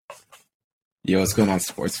Yo, what's going on,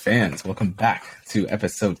 sports fans? Welcome back to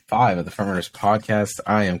episode 5 of the Farmers Podcast.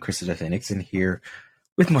 I am Christopher Nixon here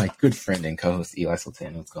with my good friend and co-host Eli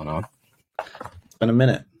Sultan. What's going on? It's been a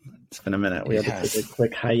minute. We had to take a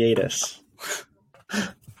quick hiatus.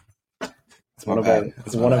 It's one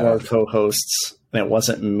of our co-hosts, and it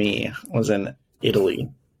wasn't me, was in Italy.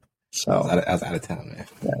 So I was out of town, man.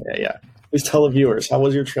 Yeah. Please tell the viewers, how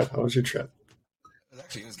was your trip? It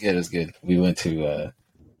was good. We went to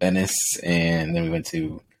Venice, and then we went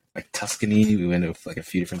to Tuscany. We went to a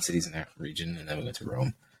few different cities in that region, and then we went to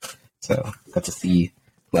Rome. So got to see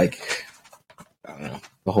the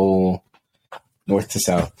whole north to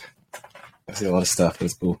south. I see a lot of stuff. It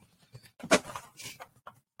was cool.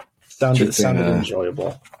 Sounded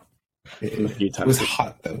enjoyable. A few times. It was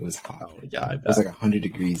hot though. It was hot. Oh, yeah, I bet. It was 100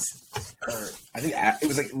 degrees. I think it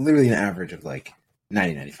was literally an average of 90,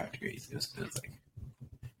 95 degrees. It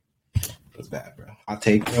was bad, bro. Hot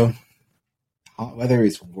take, bro. Hot weather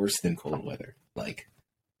is worse than cold weather.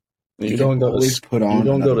 You don't go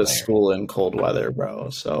to school in cold weather, bro.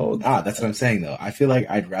 So that's what I'm saying though. I feel like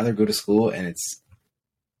I'd rather go to school and it's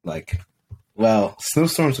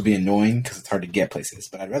snowstorms would be annoying because it's hard to get places.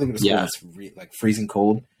 But I'd rather go to school and it's freezing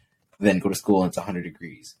cold than go to school and it's 100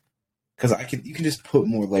 degrees. Because you can just put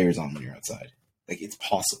more layers on when you're outside. It's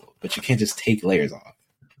possible, but you can't just take layers off.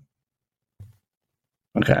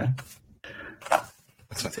 Okay.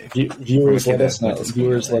 That's my take. Viewers, let us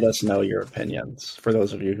know your opinions. For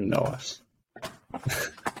those of you who know us.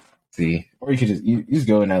 See, or you could just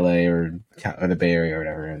go in LA or the Bay Area or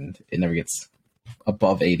whatever, and it never gets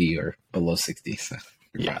above 80 or below 60. So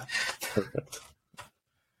yeah, perfect.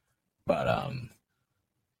 But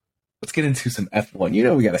let's get into some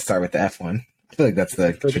F1. We got to start with the F1. I feel like that's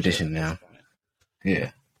the tradition now.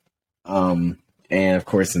 Yeah. And of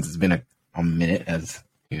course, since it's been a minute, as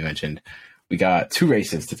you mentioned, we got 2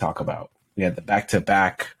 races to talk about. We had the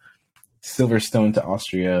back-to-back Silverstone to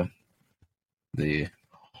Austria, the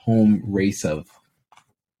home race of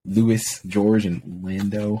Lewis, George, and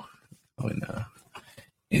Lando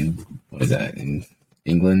in what is that, in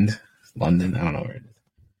England, London? I don't know where it is.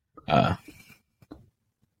 I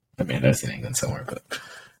know it's in England somewhere,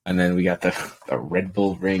 and then we got the Red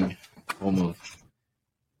Bull Ring, home of,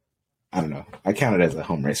 I don't know. I count it as a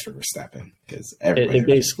home race for Verstappen because it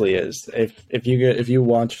basically is. If you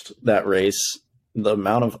watched that race, the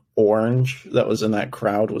amount of orange that was in that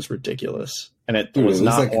crowd was ridiculous, and it was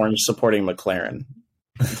not orange supporting McLaren.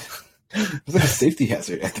 It was like a safety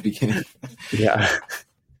hazard at the beginning. Yeah.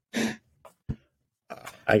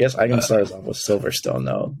 I guess I can start us off with Silverstone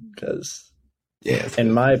though, because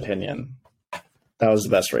in my opinion, that was the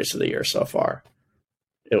best race of the year so far.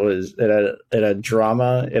 It had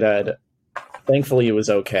drama. Thankfully it was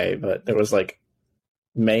okay, but there was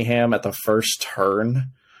mayhem at the first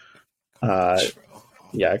turn.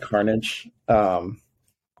 Carnage. And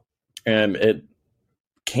it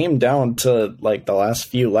came down to the last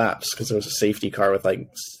few laps because there was a safety car with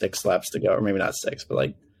 6 laps to go, or maybe not 6,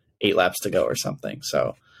 but 8 laps to go or something.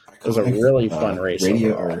 So it was a really fun race.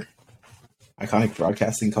 Radio or iconic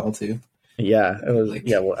broadcasting call too. Yeah, it was. I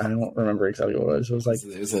don't remember exactly what it was. It was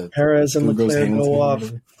Perez and Leclerc go off.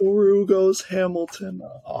 Through goes Hamilton.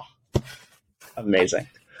 Oh, amazing!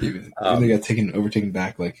 Even they got overtaken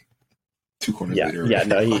back 2 corners later. Yeah,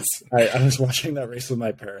 no. I was watching that race with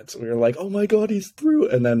my parents. We were like, "Oh my god, he's through!"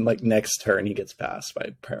 And then next turn, he gets passed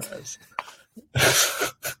by Perez.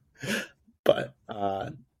 But I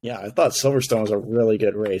thought Silverstone was a really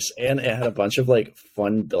good race, and it had a bunch of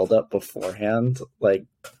fun build-up beforehand.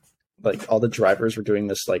 All the drivers were doing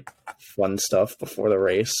this fun stuff before the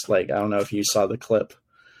race. I don't know if you saw the clip.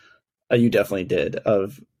 You definitely did,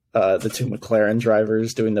 of the 2 McLaren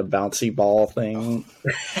drivers doing the bouncy ball thing.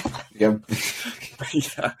 Yep.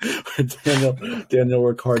 Yeah. Daniel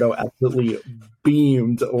Ricciardo absolutely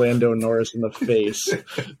beamed Lando Norris in the face.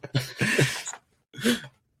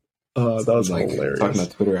 That was hilarious. Talking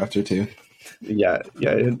about Twitter after too. Yeah,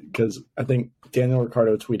 because I think Daniel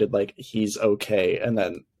Ricciardo tweeted he's okay, and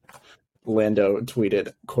then Lando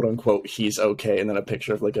tweeted, quote unquote, he's okay, and then a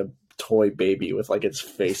picture of a toy baby with its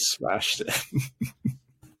face smashed in.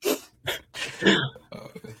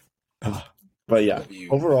 But yeah,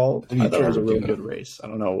 overall, I thought it was a really good race. I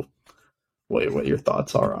don't know what your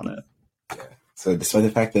thoughts are on it. Yeah. So despite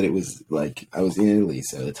the fact that it was I was in Italy,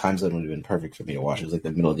 so the time zone would have been perfect for me to watch. It was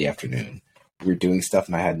the middle of the afternoon. We were doing stuff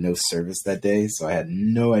and I had no service that day, so I had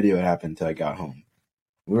no idea what happened until I got home.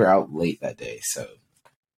 We were out late that day, so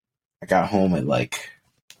I got home at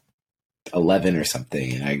 11 or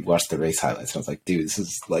something, and I watched the race highlights. And I was like, dude, this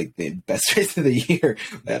is the best race of the year.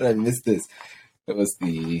 How did I miss this? It was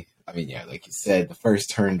the I mean, yeah, like you said, the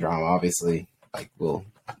first turn drama, obviously, like we'll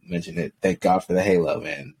mention it. Thank God for the Halo,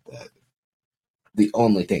 man. The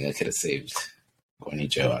only thing that could have saved Guanyu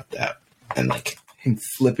Zhou out that, and like him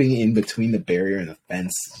flipping in between the barrier and the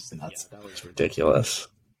fence, just nuts. Yeah, that was ridiculous.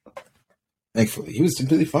 Thankfully, he was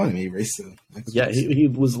completely fine. I mean, he raced the next Yeah, race. he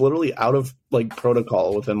was literally out of like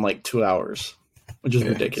protocol within like 2 hours, which is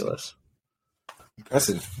ridiculous.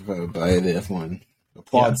 Impressive by the F1.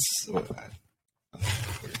 Applauds.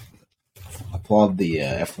 Applaud the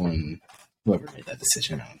F1 whoever made that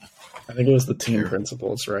decision. I don't know. I think it was the team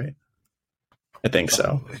principals, right? I think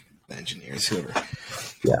so. The engineers, whoever.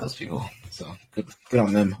 Yeah, those people. So good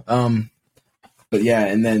on them. But yeah,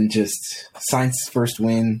 and then just Sainz's first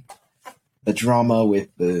win. The drama with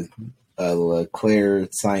the Leclerc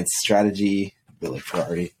Sainz strategy, the like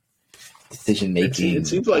Ferrari decision making. It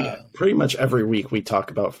seems like pretty much every week we talk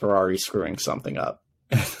about Ferrari screwing something up.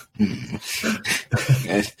 And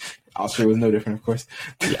Austria was no different, of course.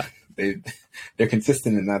 Yeah, they're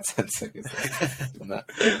consistent in that sense. I guess.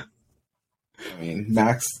 I mean,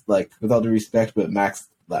 Max, like with all due respect, but Max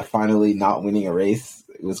finally not winning a race,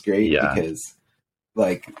 it was great because,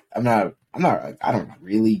 like, I don't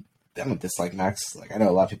dislike Max. Like, I know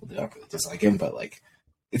a lot of people don't really dislike him, but like,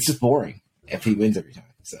 it's just boring if he wins every time.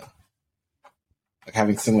 So, like,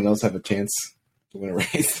 having someone else have a chance to win a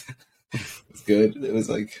race was good. It was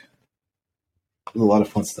like a lot of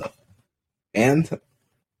fun stuff, and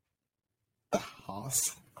the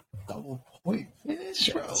Haas double point finish,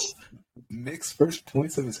 bro. Mick's first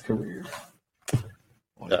points of his career.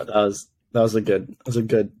 That was a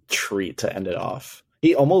good treat to end it off.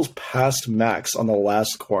 He almost passed Max on the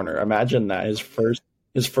last corner. Imagine that his first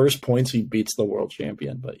points, he beats the world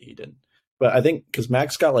champion, but he didn't. But I think because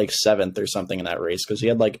Max got like 7th or something in that race because he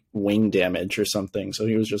had like wing damage or something, so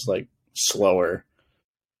he was just like slower.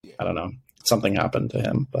 Yeah. I don't know. Something happened to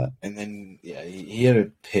him, and then he had a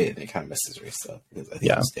pit and it kind of messed his race up because I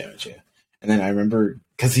think it was damage. Yeah. And then I remember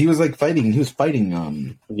because he was fighting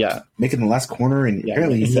making the last corner, and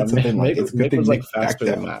apparently he said something like it's good thing like faster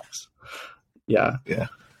than Max. Yeah.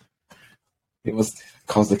 It was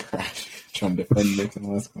caused a crash trying to defend Mick in the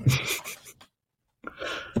last corner.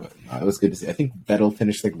 But it was good to see. I think Vettel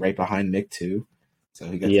finished like right behind Mick too, so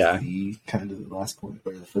he got to see kind of the last point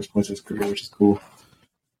or the first points of his career, which is cool.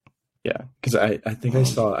 Yeah, because I think I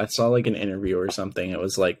saw like an interview or something. It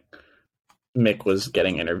was like Mick was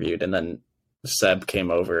getting interviewed, and then Seb came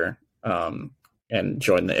over and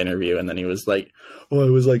joined the interview, and then he was like, "Oh, I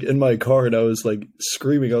was like in my car and I was like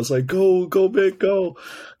screaming. I was like, go Mick, go!"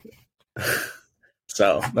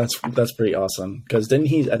 So that's pretty awesome. Because didn't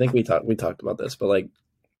he? I think we talked about this, but like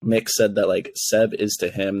Mick said that like Seb is to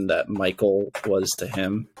him that Michael was to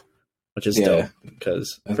him, which is dope.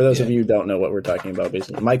 Because for those of you who don't know what we're talking about,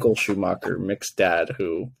 basically Michael Schumacher, Mick's dad,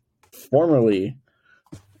 who formerly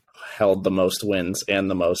held the most wins and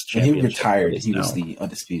the most championships. When he retired, he was the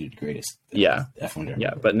undisputed greatest. F1 driver.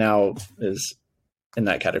 Yeah, but now is in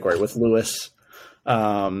that category with Lewis.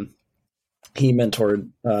 He mentored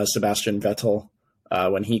Sebastian Vettel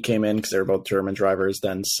when he came in because they were both German drivers.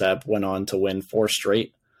 Then Seb went on to win 4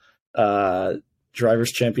 straight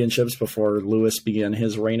drivers' championships before Lewis began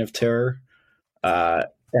his reign of terror.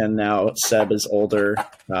 And now Seb is older,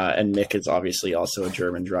 and Mick is obviously also a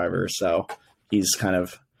German driver, so he's kind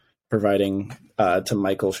of providing to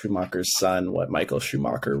Michael Schumacher's son what Michael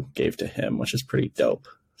Schumacher gave to him, which is pretty dope.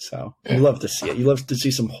 So you love to see it. You love to see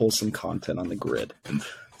some wholesome content on the grid.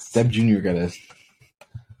 Seb Jr. got a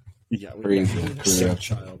sick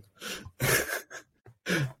child.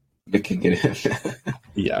 Mick can get it.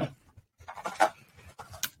 Yeah.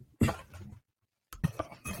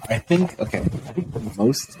 I think the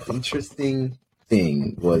most interesting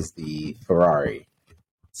thing was the Ferrari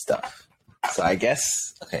stuff. So I guess,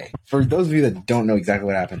 for those of you that don't know exactly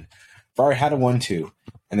what happened, Ferrari had a 1-2,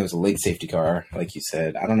 and there was a late safety car, like you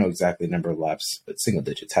said. I don't know exactly the number of laps, but single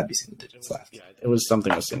digits, had to be single digits left. Yeah, it was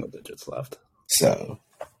something with single digits left. So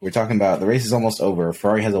we're talking about the race is almost over.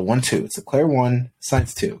 Ferrari has a 1-2. It's Leclerc 1,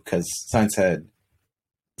 Sainz 2, because I think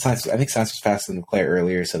Sainz was faster than Leclerc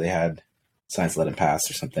earlier, so they had Sainz let him pass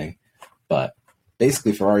or something. But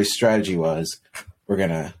basically, Ferrari's strategy was we're going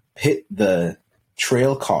to pit the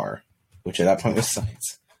trail car, which at that point was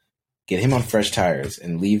Sainz, get him on fresh tires,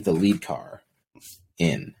 and leave the lead car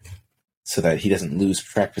in so that he doesn't lose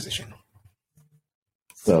track position.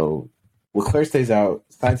 So Leclerc stays out,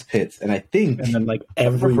 Sainz pits, and I think... And then, like,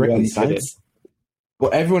 everyone pitted.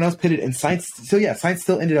 Well, everyone else pitted, and Sainz... So, yeah, Sainz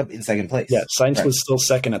still ended up in second place. Yeah, Sainz was still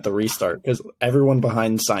second at the restart, because everyone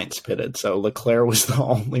behind Sainz pitted, so Leclerc was the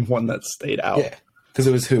only one that stayed out. Yeah, because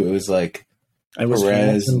it was who? It was, like,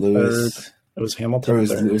 Perez, Lewis... It was Hamilton Or it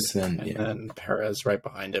was third, Lewis then, and yeah. then Perez right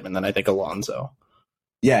behind him, and then I think Alonso.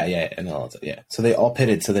 Yeah, and Alonso, yeah. So they all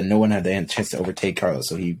pitted, so then no one had the chance to overtake Carlos,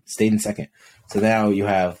 so he stayed in second. So now you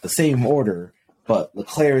have the same order, but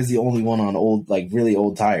Leclerc is the only one on old, like really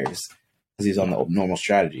old tires because he's on the normal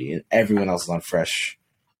strategy, and everyone else is on fresh.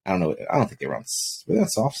 I don't know. I don't think they were on. Were they on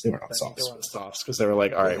softs? They were on I think they softs. were on softs because they were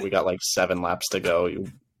like, all right, we got like 7 laps to go. You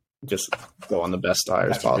just go on the best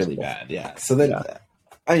tires That's possible. really bad. Yeah. So then,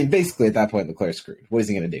 I mean, basically at that point, Leclerc's screwed. What is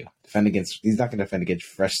he going to do? Defend against? He's not going to defend against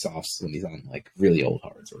fresh softs when he's on like really old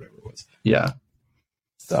hards or whatever it was. Yeah.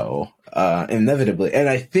 So inevitably, and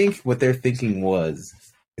I think what they're thinking is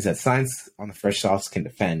that Sainz on the fresh softs can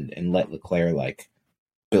defend and let Leclerc like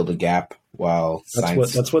build a gap while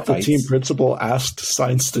Sainz that's what fights. the team principal asked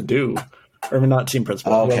Sainz to do, or not team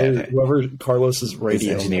principal. Okay. Whoever Carlos's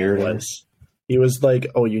radio engineer was, he was like,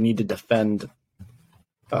 "Oh, you need to defend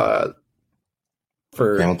for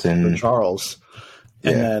Hamilton, for Charles."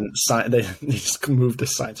 And then they just moved to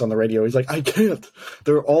Sainz on the radio. He's like, I can't.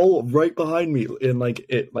 They're all right behind me. And like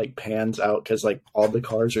it like pans out because like all the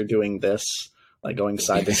cars are doing this, like going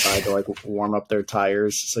side to side to like warm up their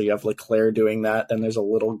tires. So you have Leclerc doing that. Then there's a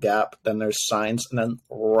little gap. Then there's Sainz, and then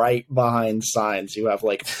right behind Sainz, you have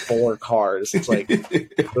like 4 cars. It's like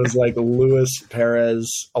it was like Lewis,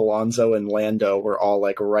 Perez, Alonso, and Lando were all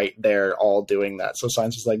like right there, all doing that. So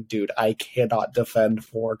Sainz was like, dude, I cannot defend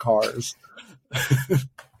 4 cars.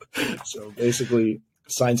 So basically,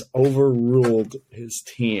 Sainz overruled his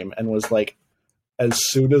team and was like, as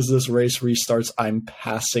soon as this race restarts, I'm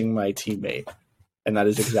passing my teammate. And that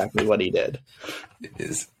is exactly what he did. It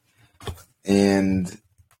is. And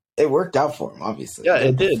it worked out for him, obviously. Yeah,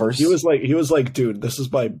 it did. He was like, dude, this is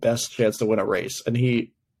my best chance to win a race. And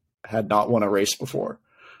he had not won a race before.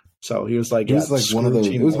 So he was like, it was like one of those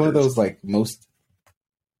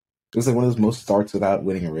most starts without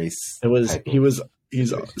winning a race.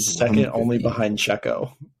 He's second only behind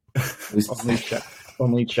Checo.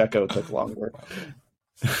 Only Checo took longer.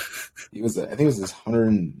 I think it was his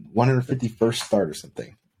 151st start or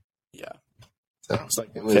something. Yeah. So it's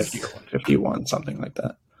like 50 or 151, something like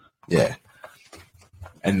that. Yeah.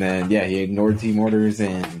 And then he ignored team orders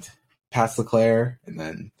and passed Leclerc, and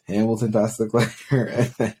then Hamilton passed Leclerc,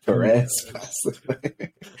 and then Perez passed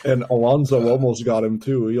Leclerc. And Alonso almost got him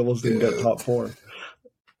too. He almost didn't get top 4.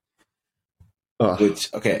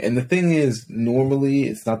 And the thing is, normally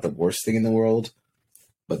it's not the worst thing in the world,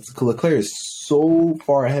 but Leclerc is so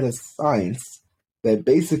far ahead of Sainz that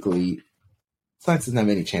basically Sainz doesn't have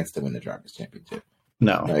any chance to win the Drivers' Championship.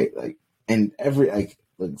 No. Right? Like, and I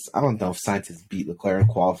don't know if Sainz has beat Leclerc in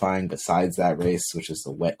qualifying besides that race, which is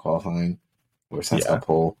the wet qualifying, where Sainz got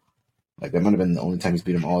pole. Like, that might have been the only time he's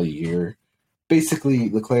beat him all year. Basically,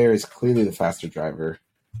 Leclerc is clearly the faster driver.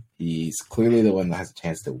 He's clearly the one that has a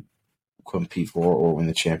chance to compete for or win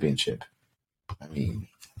the championship. I mean,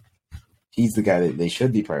 he's the guy that they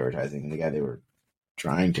should be prioritizing, and the guy they were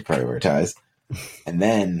trying to prioritize. And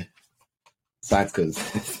then Sainz goes,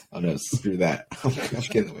 oh no, screw that. I'm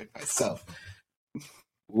getting away myself.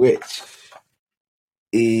 Which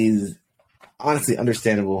is honestly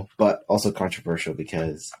understandable, but also controversial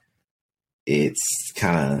because it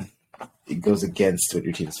goes against what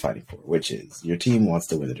your team is fighting for, which is your team wants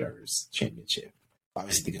to win the Drivers' Championship.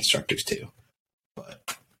 Obviously, the constructors too,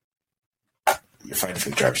 but you're fighting for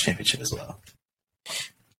the Drivers' Championship as well.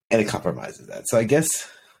 And it compromises that. So I guess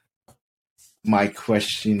my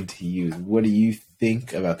question to you is, what do you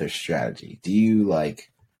think about their strategy? Do you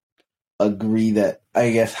agree that,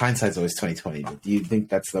 I guess hindsight's always 20/20, but do you think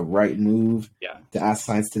that's the right move to ask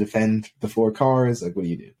Sainz to defend the 4 cars? Like, what do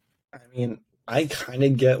you do? I mean, I kind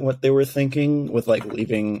of get what they were thinking with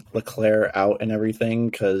leaving Leclerc out and everything,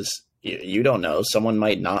 because you don't know. Someone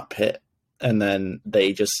might not pit, and then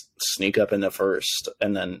they just sneak up in the first,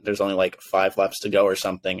 and then there's only 5 laps to go or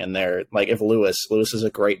something, and they're if Lewis is a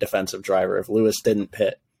great defensive driver. If Lewis didn't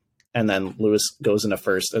pit, and then Lewis goes into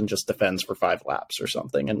first and just defends for 5 laps or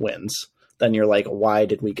something and wins, then you're like, why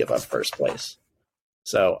did we give up first place?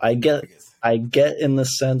 So I get in the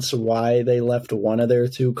sense why they left one of their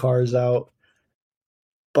 2 cars out,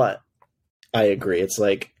 but I agree. It's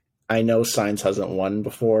I know Sainz hasn't won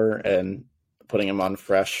before, and putting him on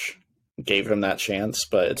fresh gave him that chance,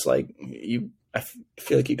 but it's I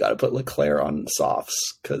feel like you got to put Leclerc on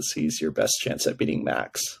softs because he's your best chance at beating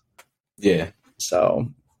Max. Yeah.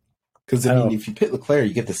 So, because if you pit Leclerc,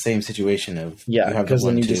 you get the same situation of because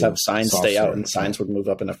then you just have Sainz stay out, and Sainz would move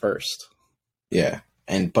up into first. Yeah,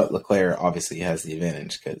 but Leclerc obviously has the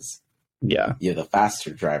advantage because you're the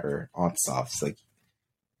faster driver on softs.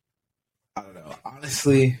 I don't know.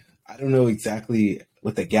 Honestly, I don't know exactly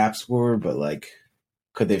what the gaps were, but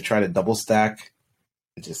Could they've tried a double stack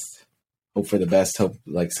and just hope for the best? Hope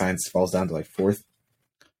like Science falls down to like fourth,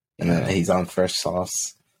 and then he's on fresh sauce.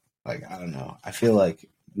 Like I don't know. I feel like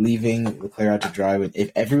leaving Leclerc out to dry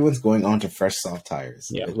if everyone's going on to fresh soft tires.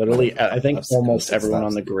 Yeah, literally, I think almost everyone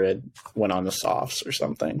on the grid went on the softs or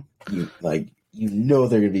something. They're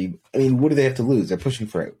gonna be. I mean, what do they have to lose? They're pushing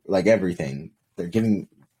for like everything. They're giving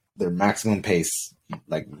their maximum pace.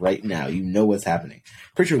 Like right now, what's happening.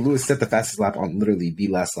 Pretty sure Lewis set the fastest lap on literally the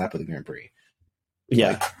last lap of the Grand Prix.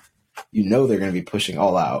 Yeah. Like, they're going to be pushing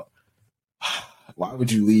all out. Why would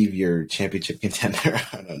you leave your championship contender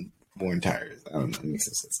on worn tires? I don't know. It makes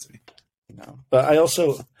no sense to me. No. But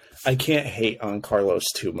I can't hate on Carlos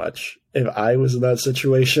too much. If I was in that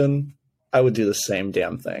situation, I would do the same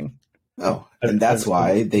damn thing. Oh, and that's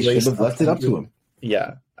why they should have left it up to him.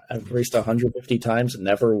 Yeah. I've raced 150 times,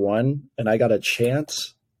 never won, and I got a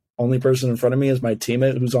chance. Only person in front of me is my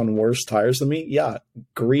teammate who's on worse tires than me. Yeah,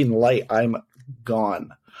 green light, I'm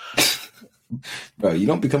gone. Bro, you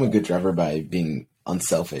don't become a good driver by being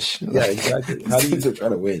unselfish. Yeah, exactly. How do you try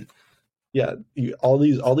to win? Yeah, all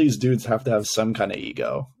these dudes have to have some kind of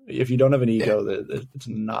ego. If you don't have an ego, it's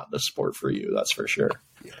not the sport for you. That's for sure.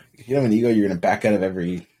 Yeah. If you have an ego, you're going to back out of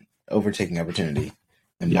every overtaking opportunity,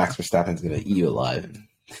 and Max Verstappen's going to eat you alive.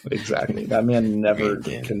 Exactly. That man never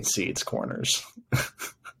concedes corners.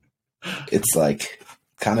 It's like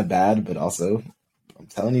kind of bad, but also, I'm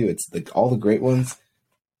telling you, it's like all the great ones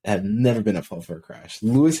have never been at fault for a crash.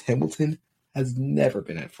 Lewis Hamilton has never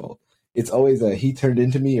been at fault. It's always he turned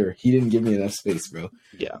into me or he didn't give me enough space, bro.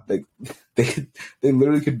 Yeah. Like they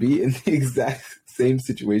literally could be in the exact same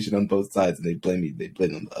situation on both sides and they blame me. They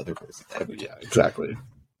blame on the other person. Yeah, exactly.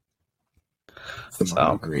 It's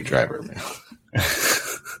a great driver, man.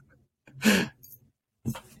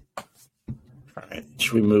 All right.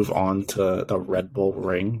 Should we move on to the Red Bull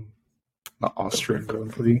Ring, the Austrian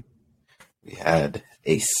Grand Prix? We had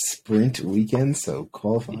a sprint weekend, so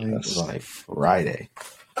qualifying was on a Friday.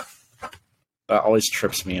 That always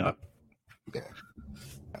trips me up. Yeah,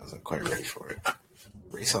 I wasn't quite ready for it.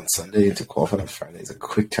 Race on Sunday into qualifying on Friday is a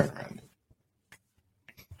quick turnaround.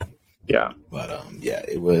 Yeah. But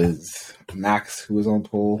it was Max who was on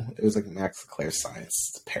pole. It was like Max, Leclerc,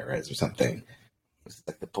 Sainz, Perez or something. It was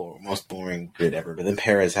like the most boring grid ever. But then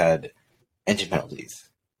Perez had engine penalties.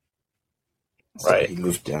 So right. He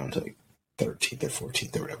moved down to like 13th or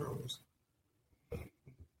 14th or whatever it was.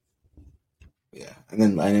 Yeah. And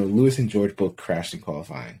then I know Lewis and George both crashed in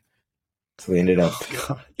qualifying. So they ended up...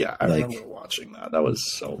 Yeah, I remember watching that. That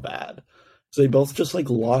was so bad. So they both just like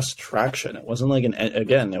lost traction. It wasn't like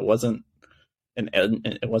it wasn't an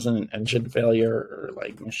engine failure or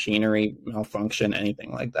like machinery malfunction,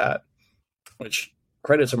 anything like that. Which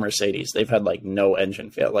credit to Mercedes, they've had like no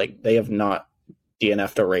engine fail. Like they have not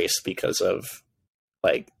DNF'd a race because of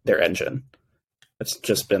like their engine. It's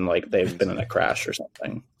just been like they've been in a crash or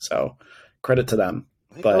something. So credit to them.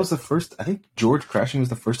 I think that was the first. I think George crashing was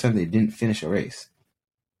the first time they didn't finish a race,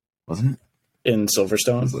 wasn't it? In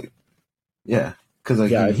Silverstone. Yeah,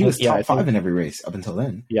 because he was top 5 in every race up until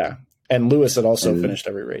then. Yeah, and Lewis had also finished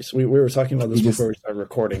every race. We were talking about this before we started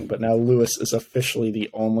recording, but now Lewis is officially the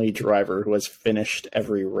only driver who has finished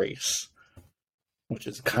every race, which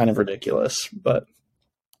is kind of ridiculous, but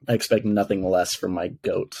I expect nothing less from my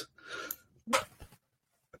GOAT.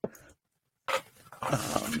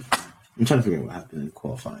 I'm trying to figure out what happened in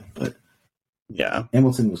qualifying, but yeah,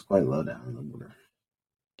 Hamilton was quite low down in the order.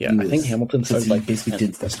 Yeah, I think Hamilton started like he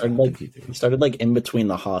started like in between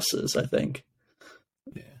the Haas's, I think.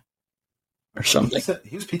 Yeah, or something.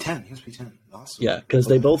 He was P10. He was P10. Awesome. Yeah, because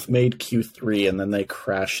they both made Q3 and then they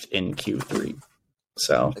crashed in Q3.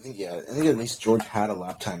 So I think at least George had a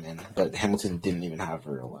lap time in, but Hamilton didn't even have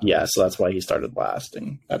a lap. Yeah, so that's why he started last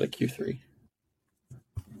out of Q3.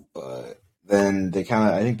 But then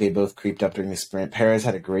I think they both creeped up during the sprint. Perez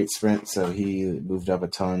had a great sprint, so he moved up a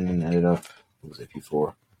ton and ended up, what was it,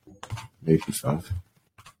 P4? Maybe P5.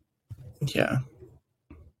 Yeah.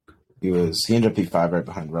 He ended up P5 right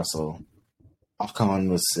behind Russell. Ocon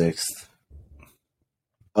was 6th.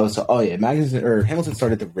 Hamilton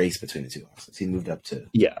started the race between the two Austin's. He moved up to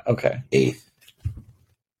 8th.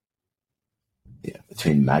 Yeah,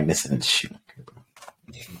 between Magnussen and Schumacher.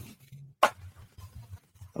 I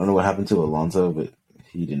don't know what happened to Alonso, but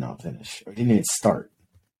he did not finish. Or he didn't even start.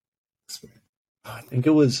 I think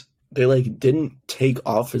it was they like didn't take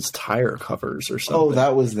off his tire covers or something. Oh,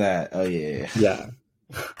 that was that. Oh yeah. Yeah.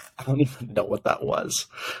 I don't even know what that was.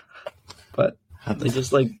 But they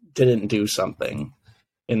just like didn't do something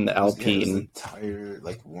in the Alpine tire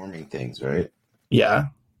like warming things, right? Yeah.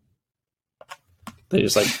 They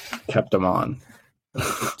just like kept them on.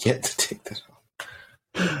 Get to take that off.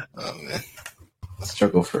 Oh man, a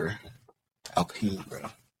struggle for Alpine, bro.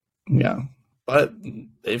 Yeah, but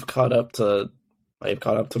they've caught up to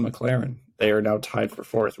McLaren. They are now tied for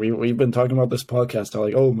fourth. We've been talking about this podcast how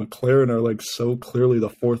like, oh, McLaren are like so clearly the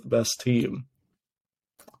fourth best team.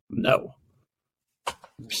 No,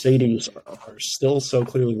 Mercedes are still so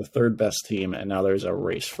clearly the third best team, and now there's a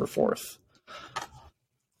race for fourth.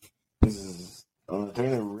 This is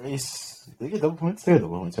during the race. Did they get double points? They got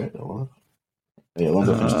double points, right? Yeah,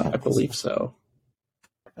 Alonso finished 10th. I believe so.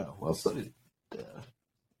 Oh well, so did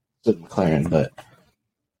McLaren, but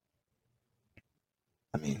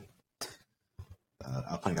I mean,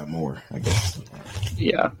 Alpine got more, I guess.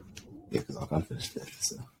 Yeah, because Alpine finished fifth.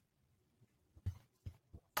 So,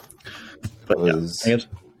 but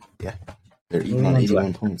yeah, they're even on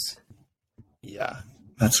 81 points. Yeah,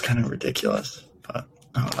 that's kind of ridiculous, but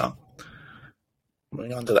I don't know.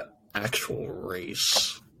 Moving on to the actual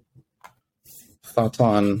race. Thoughts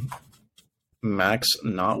on Max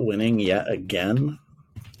not winning yet again?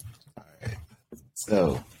 All right.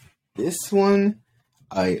 So, this one,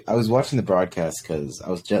 I was watching the broadcast because I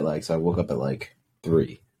was jet lagged, so I woke up at like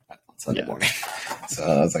 3 on Sunday morning. So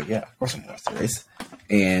I was like, yeah, of course I'm going to watch the race.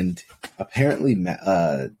 And apparently,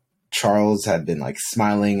 Charles had been like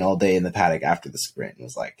smiling all day in the paddock after the sprint and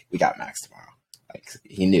was like, we got Max tomorrow. Like,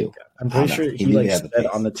 he knew. I'm pretty sure he like said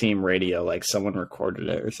on the team radio, like someone recorded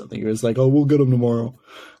it or something. He was like, oh, we'll get him tomorrow.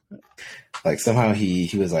 Like somehow he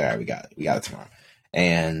was like, all right, we got it tomorrow.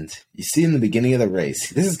 And you see in the beginning of the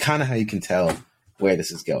race, this is kind of how you can tell where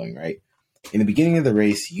this is going, right? In the beginning of the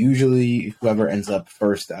race, usually whoever ends up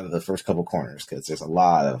first out of the first couple corners, because there's a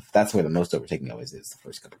lot of, that's where the most overtaking always is, the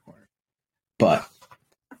first couple corners. But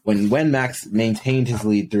when Max maintained his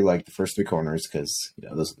lead through like the first 3 corners, because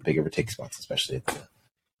those are the big overtake spots, especially at the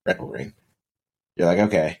Red Bull Ring, you're like,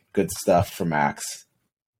 okay, good stuff for Max.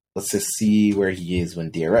 Let's just see where he is when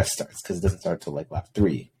DRS starts, because it doesn't start till like lap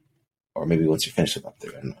 3, or maybe once you finish at lap 3,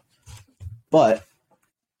 I don't know. But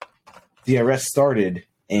DRS started,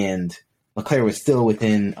 and Leclerc was still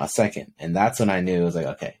within a second, and that's when I knew. I was like,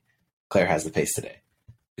 okay, Leclerc has the pace today,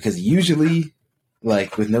 because usually,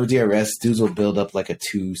 like with no DRS, dudes will build up like a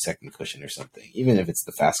 2-second cushion or something. Even if it's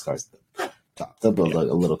the fast cars at the top, they'll build like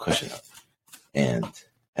a little cushion up and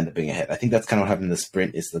end up being ahead. I think that's kind of what happened in the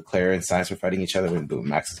sprint. Is Leclerc and Sainz were fighting each other, and boom,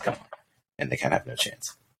 Max is coming, and they kind of have no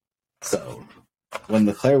chance. So when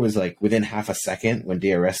Leclerc was like within half a second when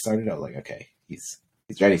DRS started, I was like, okay, he's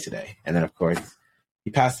ready today. And then of course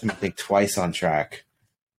he passed him, I think, twice on track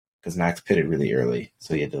because Max pitted really early,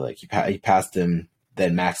 so he had to like he passed him.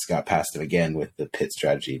 Then Max got past him again with the pit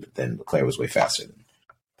strategy, but then Leclerc was way faster than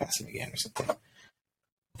passed him again or something.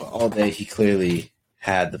 But all day he clearly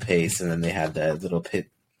had the pace, and then they had that little pit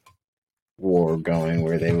war going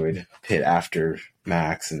where they would pit after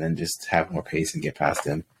Max and then just have more pace and get past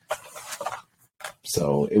him.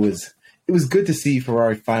 So it was good to see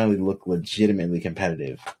Ferrari finally look legitimately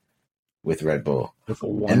competitive with Red Bull.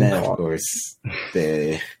 And then, of course,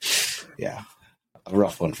 a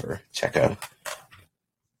rough one for Checo.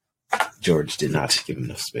 George did not give him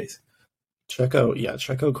enough space.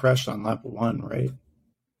 Checo crashed on lap 1, right?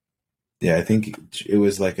 Yeah, I think it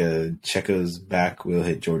was like Checo's back wheel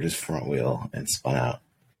hit George's front wheel and spun out.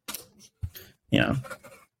 Yeah.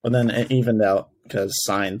 But then it evened out because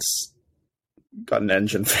Sainz got an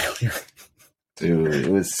engine failure. Dude,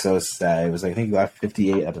 it was so sad. It was, I think, lap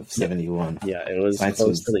 58 out of 71. Yeah, it was Sainz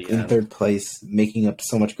was in third place, making up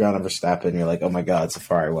so much ground on Verstappen. You're like, oh my God,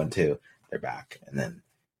 Ferrari won too. They're back. And then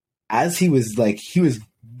as he was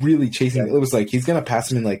really chasing, it was like he's going to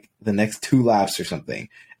pass him in like the next 2 laps or something.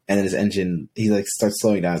 And then his engine, he like starts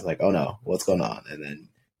slowing down. It's like, oh no, what's going on? And then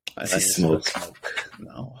I see smoke.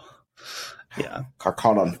 No. Yeah. Car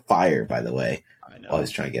caught on fire, by the way. I know. While he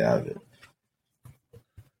was trying to get out of it.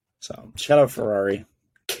 So, shout out Ferrari.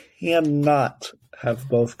 Cannot have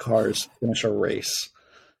both cars finish a race.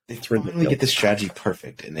 They finally get the strategy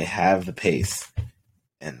perfect, and they have the pace.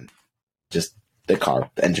 And just the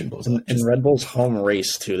engine blows up. In Red Bull's home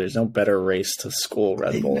race, too. There's no better race to school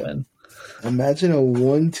Red Bull in. Imagine a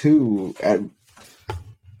 1-2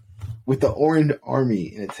 with the Orange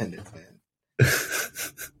Army in attendance, man.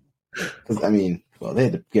 Because, I mean, well, they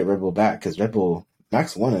had to get Red Bull back because Red Bull,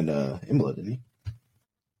 Max won at Imola, didn't he?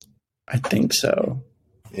 I think so.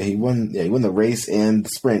 Yeah, he won the race and the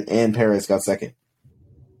sprint, and Perez got second.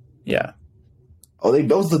 Yeah. Oh, that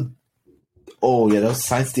was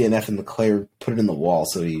Sainz DNF, and Leclerc put it in the wall,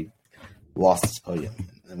 so he lost his podium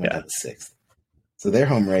and went down to 6th. So their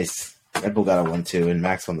home race, Red Bull got a 1-2, and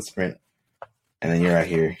Max won the sprint. And then you're out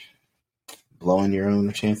here blowing your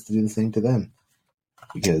own chance to do the same to them.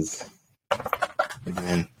 Because,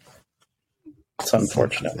 man, It's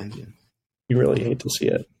unfortunate. You really hate to see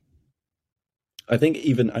it. I think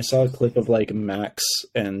even I saw a clip of like Max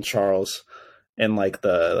and Charles in like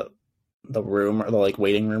the room or the like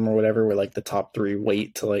waiting room or whatever, where like the top three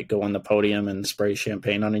wait to like go on the podium and spray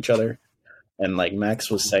champagne on each other. And like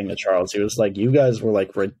Max was saying to Charles, he was like, "You guys were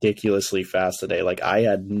like ridiculously fast today. Like I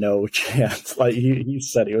had no chance." Like he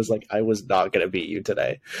said, he was like, "I was not going to beat you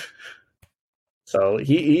today." So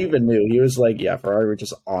he even knew. He was like, "Yeah, Ferrari were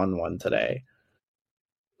just on one today."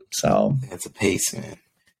 So it's a pace, man.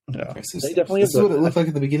 yeah, They definitely. This is what it looked like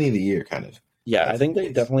at the beginning of the year, kind of. Yeah, I think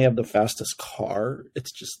they definitely have the fastest car.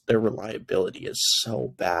 It's just their reliability is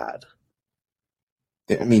so bad.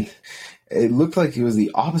 I mean, it looked like it was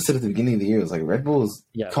the opposite at the beginning of the year. It was like Red Bull's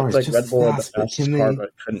car is just Red Bull fast, had the fastest car, but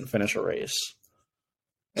couldn't finish a race.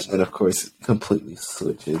 And then, of course, completely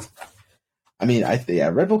switches. I mean,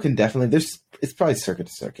 Red Bull can definitely. It's probably circuit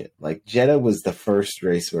to circuit. Like Jeddah was the first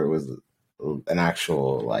race where it was an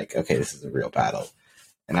actual like, okay, this is a real battle.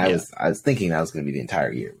 And I was thinking that was going to be the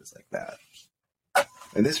entire year. It was like that.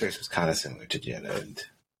 And this race was kind of similar to Jeddah and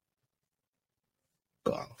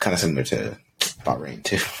kind of similar to Bahrain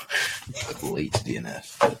too. Late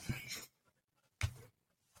DNF. But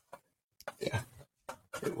yeah.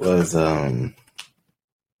 It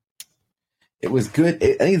was good.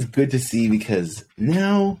 I think it's good to see because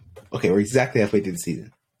now, okay, we're exactly halfway through the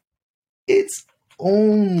season. It's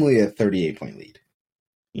only a 38-point lead.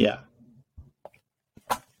 Yeah.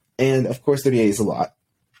 And of course 38 is a lot.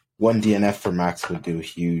 One DNF for Max would do a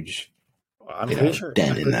huge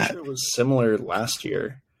dent in that. Sure it was similar last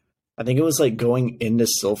year. I think it was like going into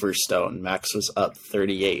Silverstone, Max was up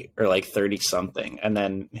 38 or like 30 something, and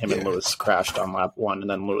then him and Lewis crashed on lap 1, and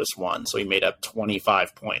then Lewis won, so he made up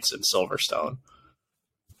 25 points in Silverstone.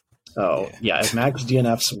 So if Max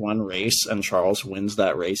DNFs one race and Charles wins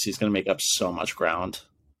that race, he's going to make up so much ground.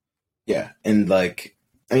 Yeah, and like,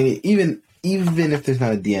 I mean, even if there's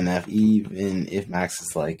not a DNF, even if Max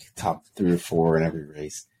is like top 3 or 4 in every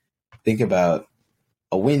race, think about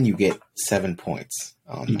a win, you get 7 points.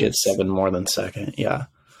 You get 7 more than second, yeah.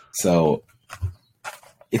 So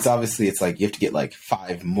it's like you have to get like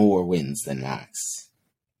 5 more wins than Max.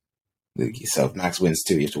 So if Max wins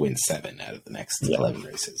 2, you have to win 7 out of the next 11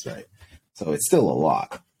 races, right? So it's still a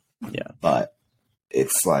lot. Yeah. But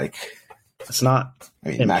it's like... It's not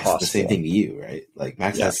impossible. Max is the same thing to you, right? Like,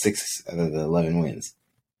 Max has 6 out of the 11 wins.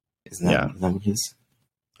 Isn't that what it is?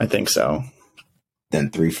 I think so. Then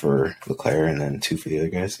 3 for Leclerc and then 2 for the other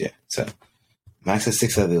guys. Yeah. So Max has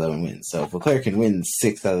 6 out of the 11 wins. So if Leclerc can win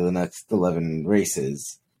 6 out of the next 11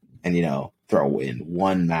 races and, throw in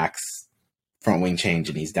 1 Max front wing change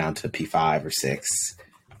and he's down to P5 or 6,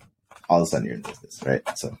 all of a sudden you're in business, right?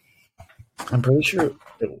 So I'm pretty sure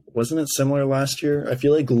wasn't it similar last year? I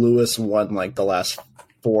feel like Lewis won like the last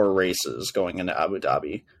 4 races going into Abu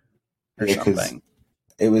Dhabi or something.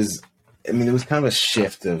 It was kind of a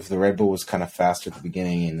shift of the Red Bull was kind of faster at the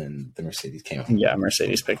beginning and then the Mercedes came on. Yeah,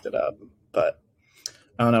 Mercedes picked it up. But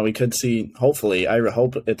I don't know, we could see, hopefully, I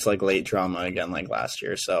hope it's like late drama again like last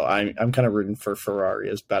year. So I'm kind of rooting for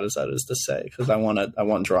Ferrari, as bad as that is to say, because I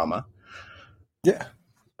want drama. Yeah.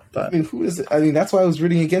 But that's why I was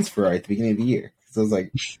rooting against Ferrari at the beginning of the year. So I was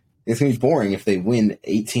like, it's going to be boring if they win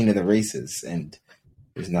 18 of the races and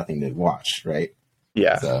there's nothing to watch, right?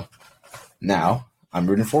 Yeah. So now I'm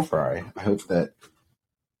rooting for Ferrari. I hope that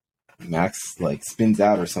Max like spins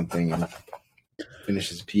out or something and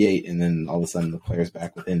finishes P8, and then all of a sudden the player's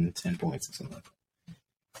back within 10 points or something.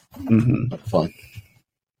 Mm-hmm. Fun.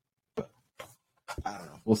 But I don't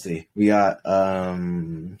know. We'll see. We got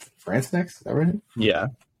France next. Is that right? Yeah.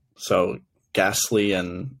 So Gasly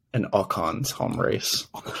and Ocon's home race.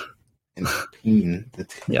 And Peen.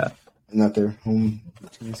 Yeah. Not their home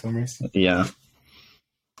race? Yeah.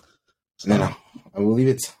 So, no, I believe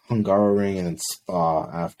it's Hungaroring and then Spa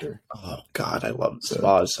after. Oh, God, I love it.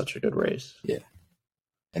 Spa is such a good race. Yeah.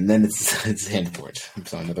 And then it's Zandvoort.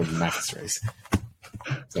 So another Max race.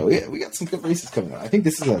 So, yeah, we got some good races coming up. I think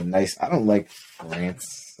this is a nice... I don't like France.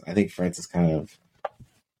 I think France is kind of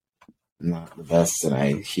not the best, and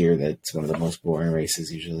I hear that it's one of the most boring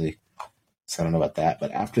races usually. So I don't know about that.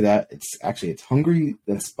 But after that, it's Hungary,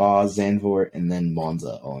 then Spa, Zandvoort, and then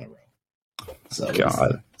Monza all in a row. So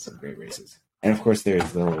God. Some great races. And of course,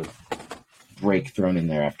 there's the little break thrown in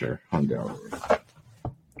there after Hungary.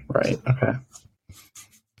 Right. Okay.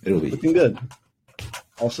 It'll be looking good.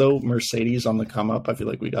 Also, Mercedes on the come up. I feel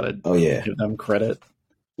like we got to give them credit.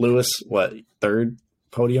 Lewis, what, 3rd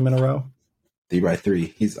podium in a row? 3 by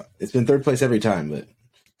 3. It's been 3rd place every time, but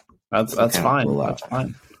that's fine. That's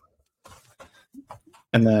fine.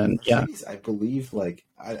 And then Mercedes, I believe, like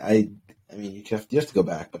I mean, you have to go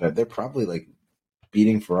back, but they're probably like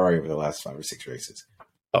beating Ferrari over the last 5 or 6 races.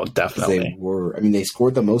 Oh, definitely. They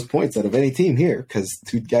scored the most points out of any team here because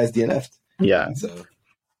 2 guys DNF'd. Yeah. So,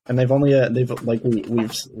 and they've like we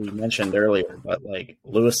mentioned earlier, but like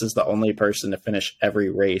Lewis is the only person to finish every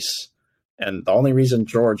race. And the only reason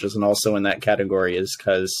George isn't also in that category is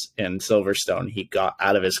because in Silverstone, he got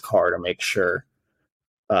out of his car to make sure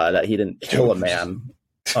that he didn't kill a man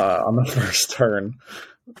on the first turn.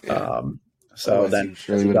 Yeah. So then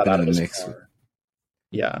surely he would have got been out in of the his mix. car.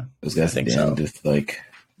 Yeah, Those guys I think at the so. end just like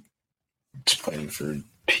just playing for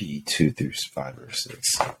P2 through 5 or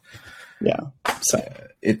 6. Yeah, so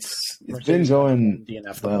it's been going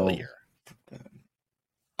DNF well. the whole year.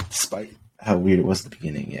 Despite how weird it was at the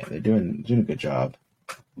beginning, they're doing a good job.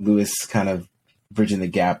 Lewis kind of bridging the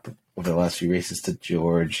gap over the last few races to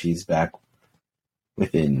George. He's back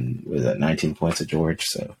within 19 points of George,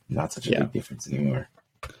 so not such a big difference anymore.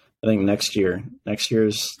 I think next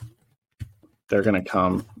year's they're gonna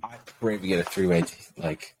come. I pray we get a 3-way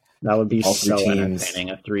that would be all so 3 teams,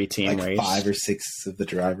 entertaining. A 3-team race, 5 or 6 of the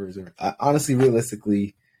drivers, or honestly,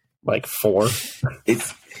 realistically, 4.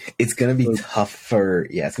 It's gonna be tough for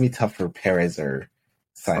Perez or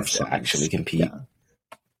Sainz to actually compete. Yeah.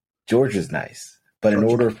 George is nice, but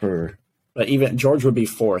but even George would be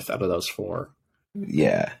 4th out of those 4.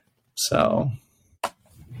 Yeah. So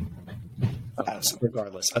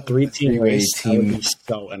regardless, a 3-team race would be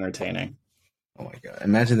so entertaining. Oh my god!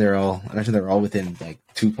 Imagine they're all within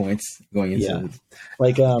 2 points going into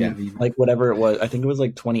like whatever it was. I think it was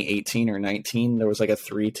 2018 or 19. There was a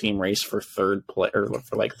 3-team race for third or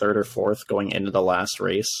 3rd or 4th going into the last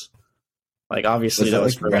race. Obviously that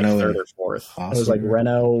was for Renault 3rd or 4th. It was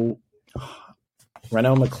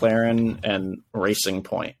Renault, McLaren, and Racing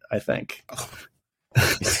Point, I think.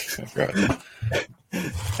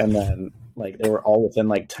 And then they were all within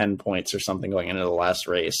 10 points or something going into the last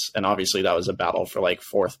race, and obviously that was a battle for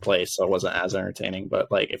 4th place, so it wasn't as entertaining. But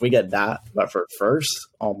if we get that, but for first,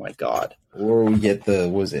 oh my god! Or we get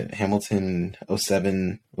Hamilton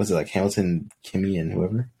 07? Was it Hamilton, Kimi, and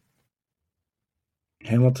whoever?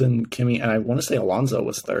 Hamilton, Kimi, and I want to say Alonso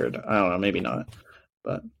was 3rd. I don't know, maybe not,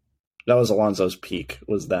 but that was Alonso's peak.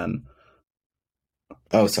 Was then.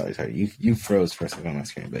 Oh, sorry. You froze for a second on my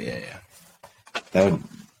screen, but yeah. That would.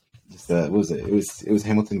 What was it? It was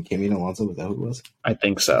Hamilton, Kimi, and Alonso. Was that who it was? I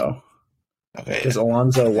think so. Okay. Because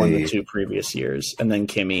Alonso won the 2 previous years, and then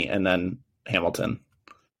Kimi, and then Hamilton.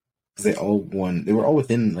 Because they all won. They were all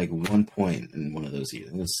within 1 point in one of those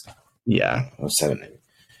years. It was 07 maybe.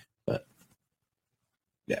 But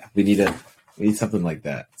yeah, we need something like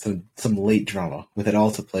that. Some late drama with it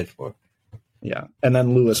all to play for. Yeah, and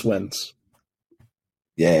then Lewis wins.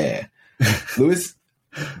 Yeah. Lewis.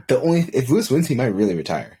 If Lewis wins, he might really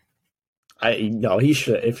retire. No, he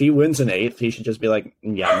should. If he wins an 8th, he should just be I'm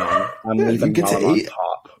leaving. You get to 8, on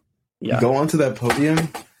top. Yeah, go onto that podium,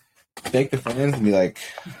 thank the fans, and be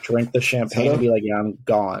drink the champagne, and be I'm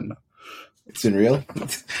gone. It's been real.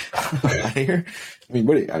 Out of here.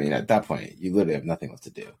 At that point, you literally have nothing left to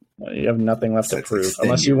do. You have nothing left to prove,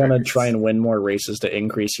 unless you want to try and win more races to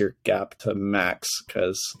increase your gap to Max,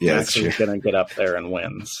 because Max is going to get up there and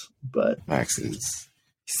wins. But Max is.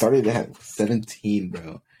 He started at 17,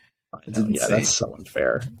 bro. That's so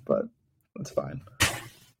unfair, but that's fine.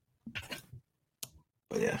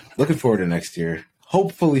 But yeah, looking forward to next year.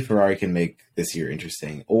 Hopefully Ferrari can make this year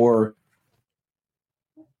interesting, or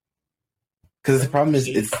because the problem is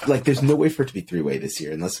it's there's no way for it to be 3-way this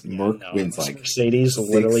year unless Merc wins Mercedes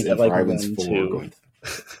literally get Ferrari wins 4.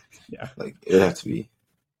 Yeah, it would have to be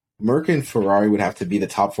Merc and Ferrari would have to be the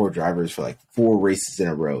top 4 drivers for 4 races in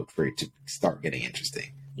a row for it to start getting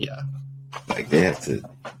interesting. Yeah. They have to.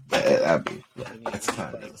 That's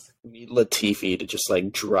kind of. We need Latifi to just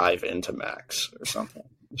drive into Max or something.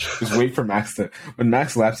 Just wait for Max to. When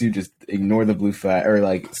Max laps you, just ignore the blue flag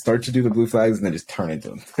or start to do the blue flags and then just turn into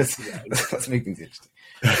them. Let's make things interesting.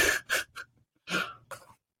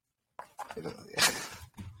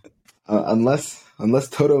 Unless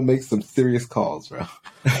Toto makes some serious calls, bro.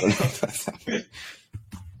 I don't know if that's happening.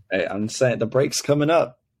 Hey, I'm saying the break's coming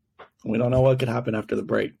up. We don't know what could happen after the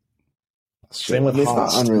break. Same with Haas.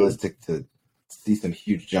 It's not unrealistic to see some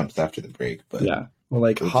huge jumps after the break, but yeah.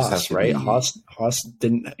 Well, Haas, right? Haas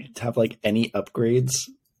didn't have any upgrades,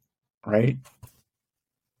 right?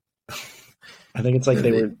 I think it's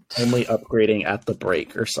they were only upgrading at the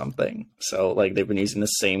break or something. So they've been using the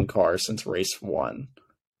same car since race 1.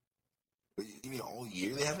 You mean all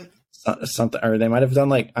year they haven't? Something, or they might have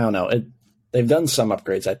done I don't know. They've done some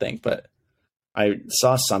upgrades, I think, but I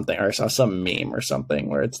saw something, or I saw some meme or something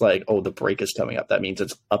where it's the break is coming up. That means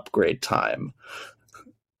it's upgrade time.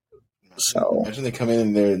 So imagine they come in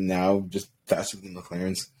and they're now just faster than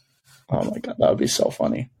McLaren's. oh my god, that would be so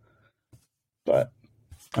funny. But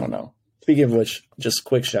I don't know. Speaking of which, just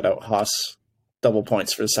quick shout out Haas, double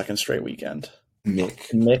points for the second straight weekend. Mick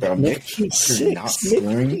P6. Not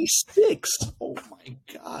Mick P6. Oh my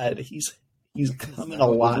god, he's coming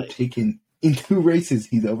alive. In 2 races,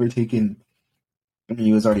 he's overtaken. I mean,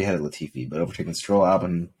 he was already ahead of Latifi, but overtaken Stroll,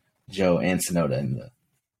 Albon, Joe, and Tsunoda in the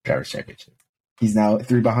Drivers' Championship. He's now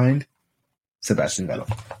 3 behind Sebastian Vettel.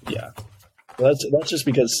 Yeah, well, that's just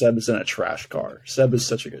because Seb is in a trash car. Seb is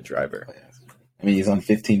such a good driver. I mean, he's on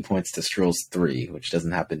 15 points to Stroll's 3, which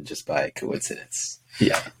doesn't happen just by coincidence.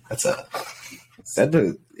 Yeah, that's a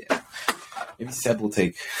Seb. Yeah. Maybe Seb will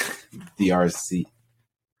take DR's seat.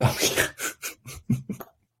 Oh, yeah.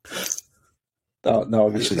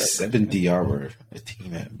 No, actually, Seb and DR were a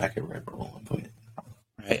team back at Red Bull at one point.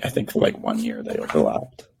 Right, I think for like 1 year they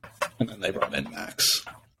overlapped, and then they brought in Max.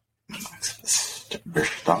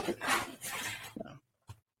 Stop it. Yeah.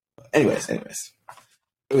 Anyways, it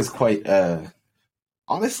was quite.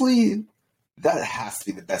 Honestly, that has to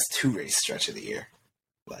be the best 2-race stretch of the year.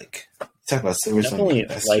 Like, talk about Silverstone.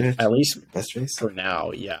 Definitely, like race? At least best race for now.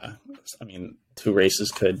 Yeah, I mean, 2 races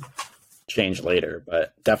could change later,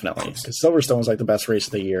 but definitely because Silverstone was like the best race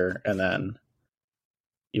of the year, and then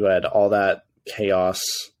you had all that chaos.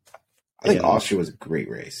 I think Austria was a great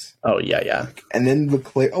race. Oh yeah. And then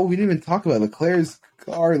Leclerc. Oh, we didn't even talk about Leclerc's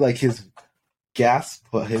car. Like his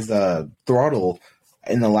throttle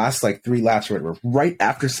in the last like 3 laps or whatever. Right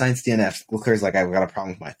after Sainz DNF, Leclerc's like, I've got a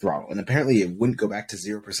problem with my throttle, and apparently it wouldn't go back to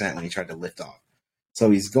 0% when he tried to lift off. So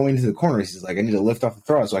he's going to the corners. He's like, I need to lift off the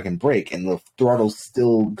throttle so I can brake. And the throttle's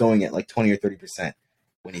still going at like 20 or 30%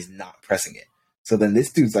 when he's not pressing it. So then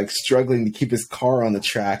this dude's like struggling to keep his car on the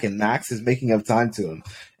track, and Max is making up time to him.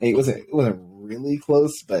 And it wasn't really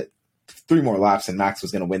close, but 3 more laps and Max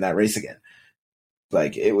was going to win that race again.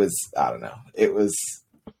 Like it was, I don't know. It was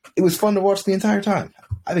fun to watch the entire time.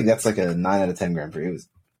 I think that's like a 9 out of 10 Grand Prix. It was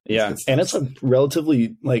and it's a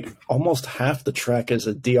relatively like almost half the track is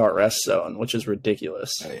a DRS zone, which is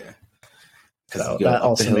ridiculous. Oh yeah, so that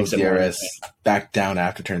also makes it DRS back down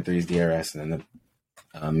after turn 3 is DRS, and then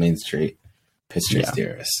the main straight pit straight's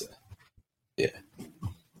DRS. So, yeah,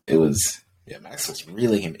 it was. Yeah, Max was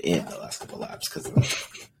reeling him in the last couple laps because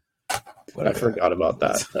I forgot about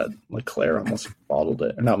that. That Leclerc almost bottled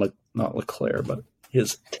it. Or not Leclerc, but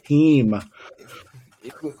his team.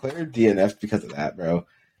 If Leclerc DNF'd because of that, bro,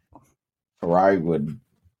 Ferrari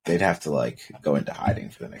they'd have to like go into hiding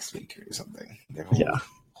for the next week or something. Their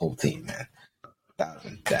whole team, man. That would have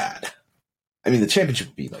been bad. I mean, the championship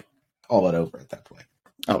would be like all but over at that point.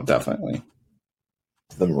 Oh, definitely.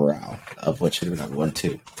 The morale of what should have been at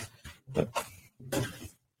 1-2. But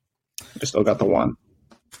I still got the 1.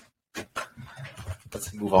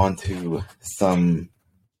 Let's move on to some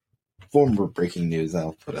former breaking news.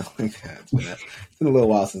 I'll put it like that. It's been a little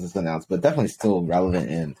while since it's announced, but definitely still relevant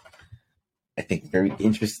and I think very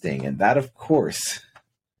interesting. And that, of course,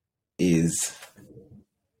 is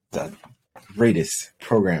the greatest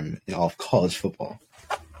program in all of college football,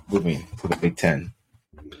 moving to the Big Ten,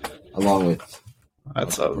 along with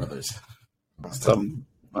brothers.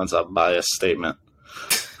 That's a biased statement.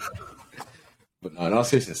 But no, in all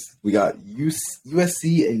seriousness, we got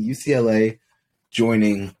USC and UCLA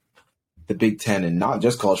joining the Big Ten, and not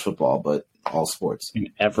just college football, but all sports.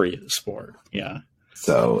 In every sport, yeah.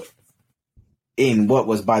 So, in what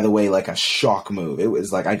was, by the way, like a shock move, it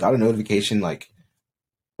was like I got a notification, I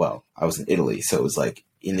was in Italy, so it was like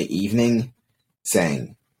in the evening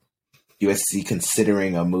saying USC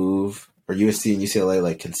considering a move, or USC and UCLA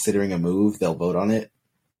like considering a move, they'll vote on it.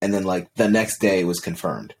 And then like the next day it was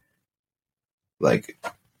confirmed. Like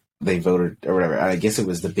they voted or whatever. I guess it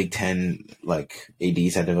was the Big Ten, like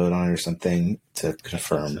ADs had to vote on it or something to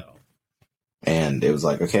confirm. So. And it was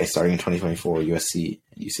like, okay, starting in 2024, USC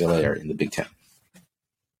and UCLA are in the Big Ten.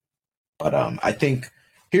 But I think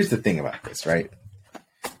here's the thing about this, right?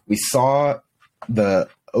 We saw the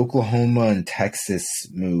Oklahoma and Texas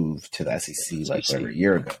move to the SEC a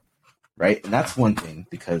year ago, right? And that's one thing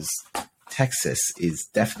because Texas is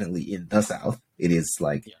definitely in the South. It is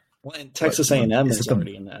like... Yeah. Well, and Texas A&M is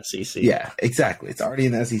already in the SEC. Yeah, exactly. It's already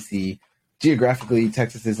in the SEC. Geographically,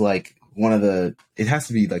 Texas is like one of the... It has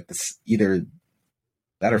to be like this, either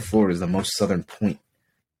that or Florida is the most southern point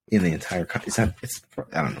in the entire country. I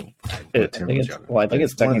don't know. I think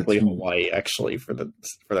it's technically Hawaii, actually, for the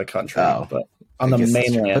country. Oh, but on the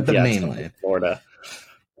mainland, but the mainland, Florida.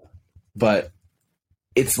 But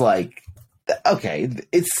it's like, okay,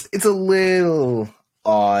 it's a little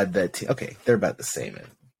odd that they're about the same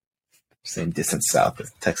distance south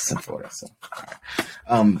as Texas and Florida. So,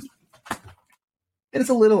 And it's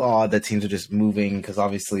a little odd that teams are just moving because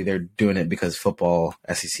obviously they're doing it because football,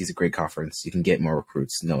 SEC is a great conference. You can get more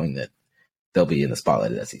recruits knowing that they'll be in the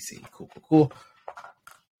spotlight at SEC. Cool, cool, cool.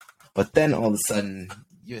 But then all of a sudden,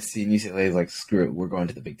 USC and UCLA is like, screw it, we're going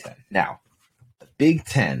to the Big Ten. Now, the Big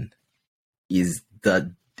Ten is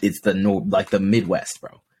the Midwest,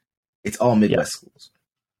 bro. It's all Midwest schools.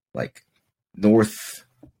 Like North,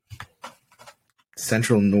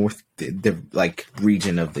 Central North, the like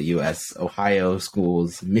region of the U.S. Ohio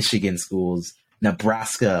schools, Michigan schools,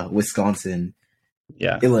 Nebraska, Wisconsin,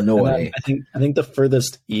 Illinois. I think the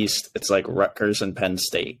furthest east it's like Rutgers and Penn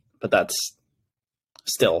State, but that's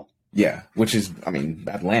still which is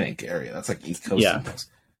Atlantic area. That's like East Coast. Yeah,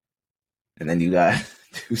 and then you got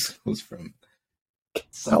 2 schools from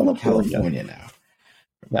Southern California now.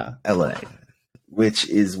 Yeah, LA, which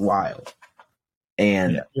is wild.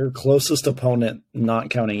 And your closest opponent,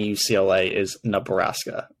 not counting UCLA, is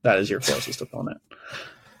Nebraska. That is your closest opponent.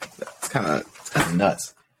 It's kind of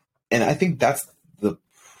nuts. And I think that's the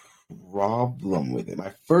problem with it.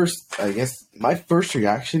 My first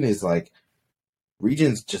reaction is like,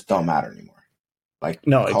 regions just don't matter anymore. Like,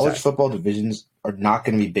 college football divisions are not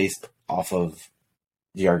going to be based off of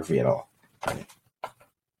geography at all.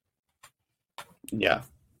 Yeah.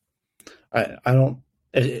 I don't.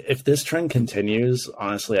 If this trend continues,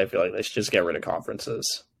 honestly, I feel like they should just get rid of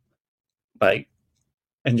conferences, like,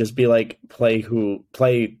 and just be like, play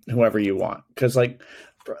whoever you want. Because like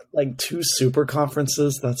 2 super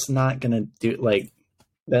conferences, that's not gonna do. Like,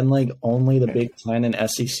 then like only the Big Ten and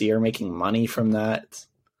SEC are making money from that.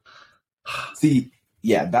 See,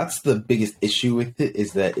 that's the biggest issue with it,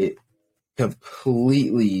 is that it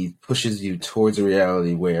completely pushes you towards a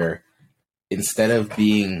reality where instead of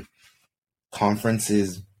being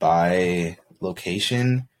conferences by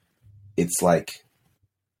location, it's like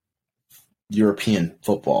European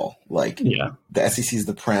football. Like, the SEC is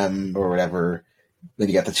the Prem or whatever. Then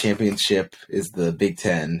you got the championship is the Big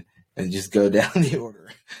Ten, and just go down the order.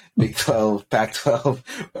 Big 12, Pac-12,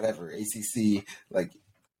 whatever, ACC. Like,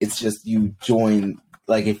 it's just you join.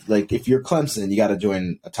 Like if you're Clemson, you got to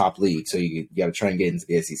join a top league, so you got to try and get into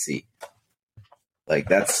the SEC. Like,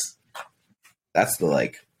 that's the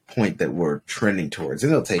like point that we're trending towards,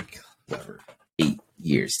 and it'll take 8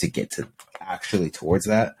 years to get to actually towards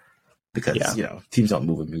that, because teams don't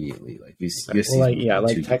move immediately. Like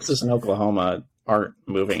like Texas and Oklahoma aren't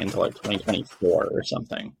moving until like 2024 or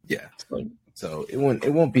something. So it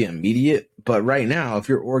won't be immediate, but right now, if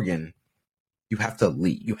you're Oregon, you have to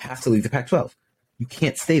leave. You have to leave the Pac-12. You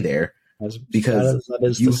can't stay there because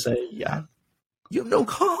you have no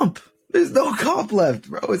comp. There's no comp left,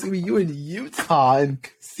 bro. It's gonna be you in Utah and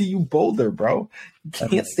CU Boulder, bro. You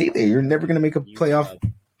can't stay there. You're never gonna make a playoff.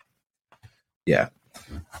 Yeah.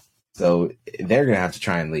 So they're gonna have to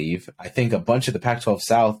try and leave. I think a bunch of the Pac-12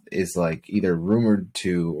 South is like either rumored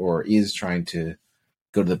to or is trying to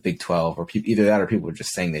go to the Big 12, or either that or people are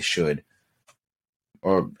just saying they should.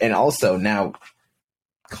 And also now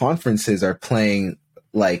conferences are playing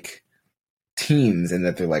like teams, and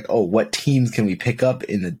that they're like, oh, what teams can we pick up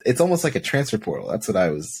it's almost like a transfer portal. That's what I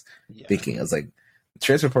was thinking. I was like, the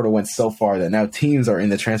transfer portal went so far that now teams are in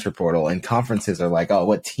the transfer portal, and conferences are like, oh,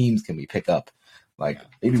 what teams can we pick up? Like,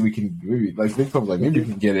 maybe we can, like Big 12, like maybe we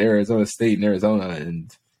can get Arizona State and Arizona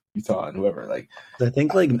and Utah and whoever. Like, I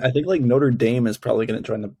think Notre Dame is probably going to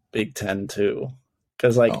join the Big Ten too.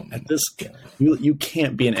 Because at this, you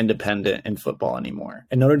can't be an independent in football anymore.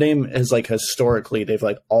 And Notre Dame is like, historically, they've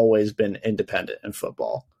like always been independent in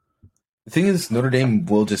football. The thing is, Notre Dame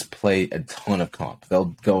will just play a ton of comp.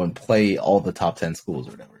 They'll go and play all the top 10 schools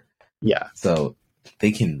or whatever. Yeah. So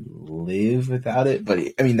they can live without it. But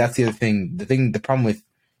I mean, that's the other thing. The problem with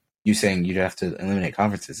you saying you'd have to eliminate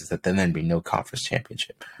conferences is that then there'd be no conference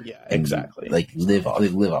championship. Yeah, exactly. And live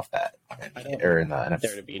off that. Or in the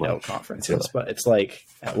there to be no conferences, but it's like,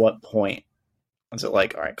 at what point is it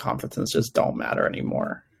like, all right, conferences just don't matter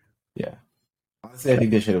anymore? Yeah. Honestly, I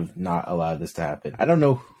think they should have not allowed this to happen. I don't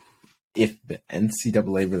know if the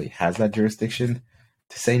NCAA really has that jurisdiction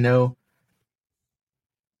to say no.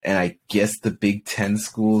 And I guess the Big Ten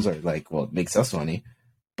schools are like, well, it makes us money.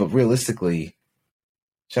 But realistically,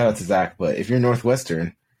 shout out to Zach, but if you're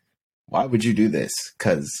Northwestern, why would you do this?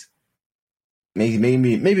 Because maybe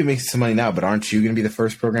it makes some money now, but aren't you going to be the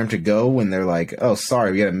first program to go when they're like, oh,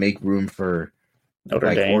 sorry, we got to make room for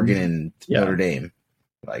Notre Dame. Oregon and Notre Dame.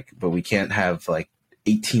 Like, but we can't have like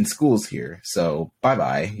 18 schools here. So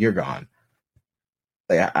bye-bye, you're gone.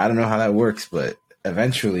 Like, I don't know how that works, but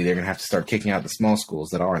eventually they're going to have to start kicking out the small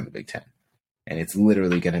schools that are in the Big Ten. And it's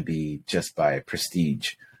literally going to be just by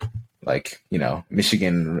prestige. Like,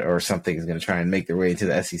 Michigan or something is going to try and make their way into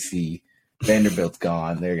the SEC Vanderbilt's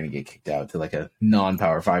gone. They're going to get kicked out to like a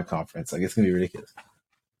non-Power 5 conference. Like, it's going to be ridiculous.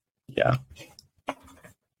 Yeah.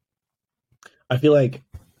 I feel like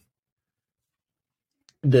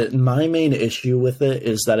my main issue with it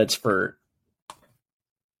is that it's for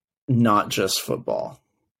not just football.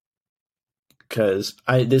 Because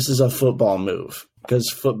this is a football move. Because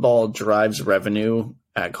football drives revenue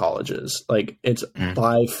at colleges. Like, it's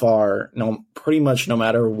by far, pretty much no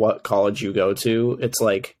matter what college you go to, it's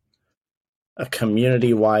like a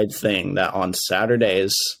community-wide thing that on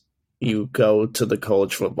Saturdays you go to the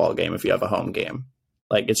college football game if you have a home game.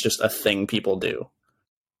 Like, it's just a thing people do.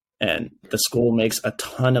 And the school makes a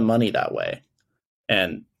ton of money that way.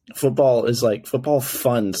 And football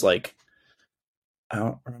funds, like, I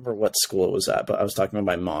don't remember what school it was at, but I was talking to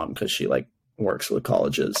my mom because she like works with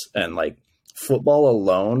colleges, and like football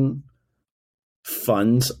alone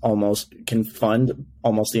can fund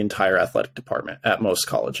almost the entire athletic department at most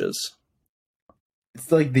colleges. It's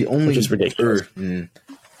like the only, which is ridiculous.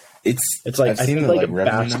 It's like, I think like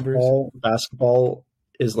basketball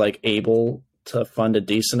is like able to fund a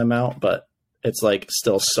decent amount, but it's like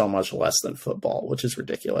still so much less than football, which is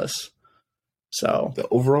ridiculous. So the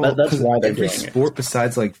overall, that's why they're every doing sport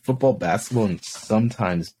besides like football, basketball, and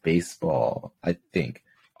sometimes baseball, I think,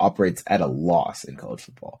 operates at a loss in college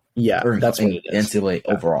football. Yeah, that's what it is. NCAA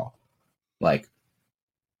overall. Like,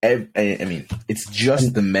 I mean, it's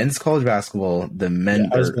just the men's college basketball, the men.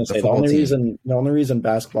 I was going to say the only reason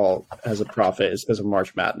basketball has a profit is because of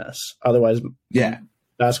March Madness. Otherwise,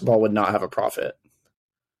 basketball would not have a profit.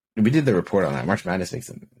 We did the report on that. March Madness makes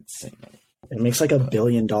them insane money. It makes like $1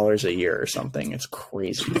 billion a year or something. It's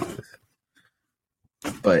crazy.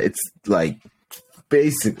 But it's like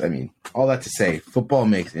basic. I mean, all that to say, football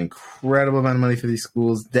makes an incredible amount of money for these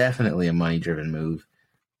schools. Definitely a money-driven move.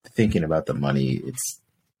 Thinking about the money, it's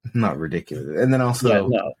not ridiculous. And then also,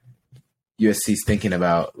 USC's thinking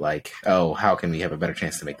about like, oh, how can we have a better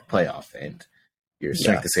chance to make the playoff? And your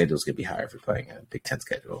strength of schedule is going to be higher if you're playing a Big Ten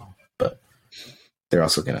schedule. But they're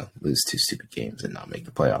also going to lose 2 stupid games and not make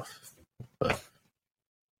the playoff. But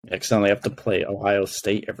because then they have to play Ohio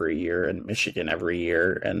State every year and Michigan every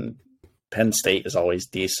year, and Penn State is always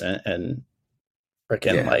decent, and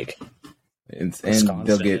freaking like, and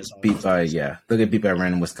they'll get beat by a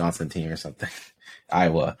random Wisconsin team or something.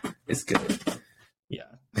 Iowa is good. Yeah.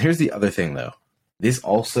 Here's the other thing though. This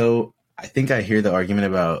also, I think I hear the argument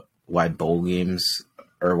about why bowl games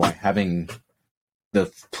or why having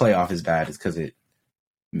the playoff is bad is because it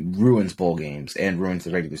ruins bowl games and ruins the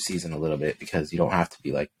regular season a little bit, because you don't have to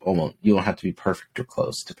be you don't have to be perfect or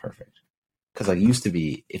close to perfect. Because like it used to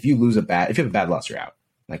be, if you have a bad loss, you're out.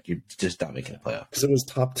 Like you're just not making a playoff. Because it was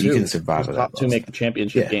top 2. You can survive with top 2 make the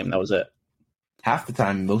championship game. That was it. Half the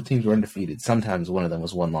time, both teams were undefeated. Sometimes one of them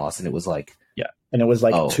was one loss, and it was like and it was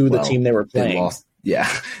like the team they were playing. Lost. Yeah,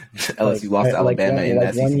 LSU lost to Alabama in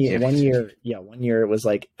that one year. One year it was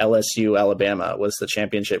like LSU Alabama was the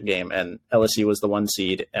championship game, and LSU was the 1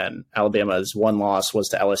 seed, and Alabama's one loss was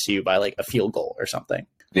to LSU by like a field goal or something.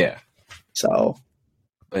 Yeah. So,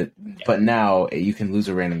 but now you can lose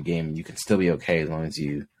a random game and you can still be okay as long as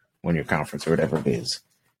you win your conference or whatever it is,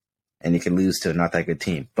 and you can lose to a not that good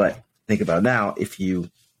team. But think about now, if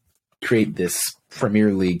you create this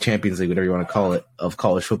Premier League, Champions League, whatever you want to call it, of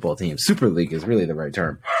college football teams. Super League is really the right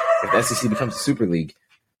term. If the SEC becomes a Super League,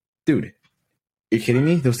 dude, you're kidding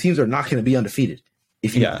me? Those teams are not going to be undefeated.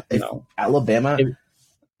 If Alabama,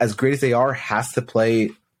 as great as they are, has to play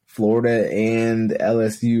Florida and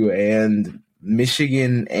LSU and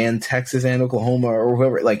Michigan and Texas and Oklahoma or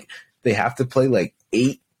whoever, like they have to play like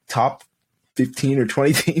 8 top 15 or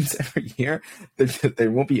 20 teams every year, they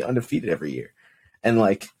won't be undefeated every year. And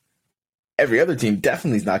like every other team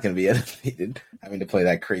definitely is not going to be undefeated having to play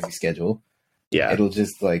that crazy schedule. Yeah. It'll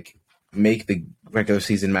just like make the regular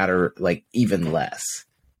season matter like even less.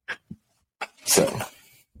 So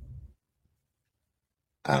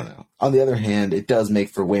I don't know. On the other hand, it does make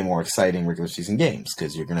for way more exciting regular season games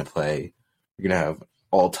because you're going to have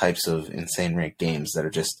all types of insane ranked games that are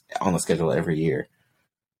just on the schedule every year.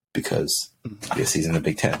 Because USC's in the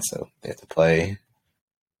Big Ten, so they have to play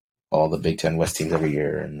all the Big Ten West teams every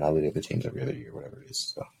year and all the other teams every other year, whatever it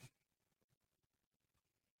is. So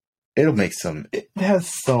it has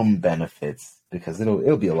some benefits because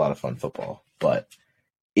it'll be a lot of fun football, but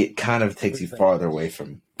it kind of takes you farther away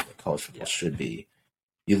from what college football should be.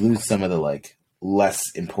 You lose some of the like less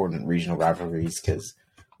important regional rivalries because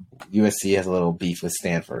USC has a little beef with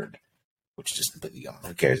Stanford, which is just completely gone.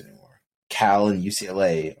 Who cares anymore? Cal and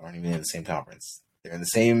UCLA aren't even in the same conference. They're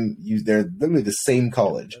literally the same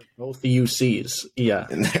college. They're both the UCs, yeah.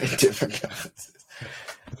 And they're in different conferences.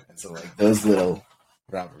 And so like those little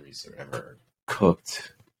rivalries are ever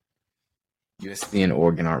cooked. USC and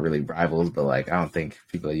Oregon aren't really rivals, but like I don't think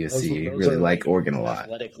people at USC Those really are like Oregon a lot.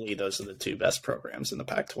 athletically, those are the two best programs in the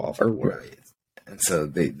Pac-12. Or were. Right. And so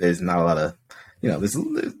there's not a lot of, there's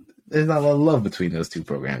not a lot of love between those two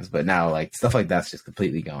programs. But now, like stuff like that's just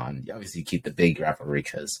completely gone. You obviously keep the big rivalry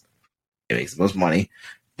because it makes the most money,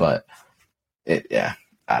 but I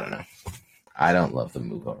don't know. I don't love the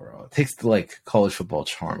move overall. It takes the like college football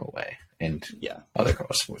charm away, and other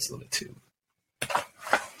college sports a little bit too.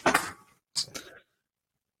 So,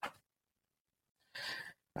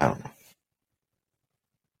 I don't know.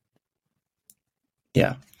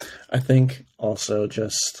 Yeah, I think also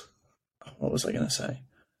just what was I going to say?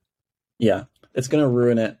 Yeah, it's going to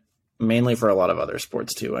ruin it mainly for a lot of other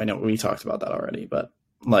sports too. I know we talked about that already, but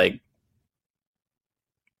like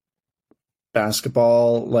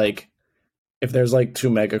basketball, like if there's like two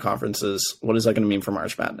mega conferences, what is that going to mean for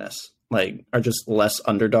March Madness? Like, are just less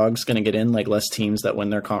underdogs going to get in, like less teams that win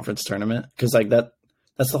their conference tournament? Because like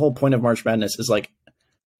that's the whole point of March Madness is like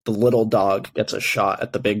the little dog gets a shot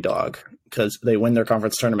at the big dog because they win their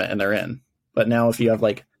conference tournament and they're in. But now if you have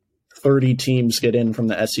like 30 teams get in from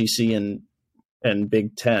the SEC and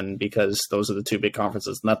Big Ten because those are the two big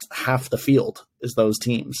conferences, and that's half the field is those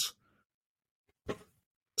teams.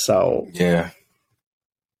 So yeah,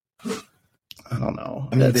 I don't know.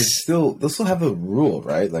 I mean, they'll still have a rule,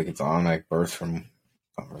 right? Like it's automatic birth from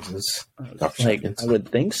conferences. Like I would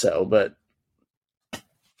think so, but I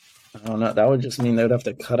don't know. That would just mean they would have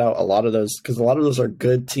to cut out a lot of those because a lot of those are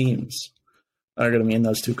good teams that are going to be in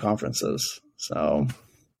those two conferences. So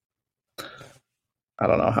I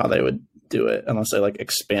don't know how they would do it unless they like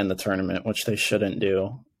expand the tournament, which they shouldn't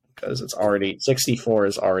do because it's already 64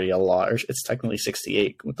 is already a lot. Or it's technically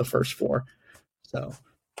 68 with the first four. So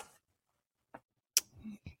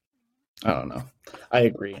I don't know. I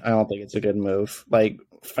agree. I don't think it's a good move. Like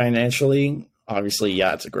financially, obviously,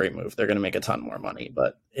 yeah, it's a great move. They're going to make a ton more money,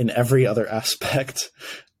 but in every other aspect,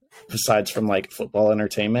 besides from like football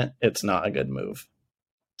entertainment, it's not a good move.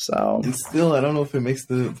 So, and still, I don't know if it makes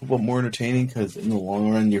the football more entertaining because in the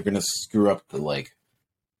long run, you're going to screw up the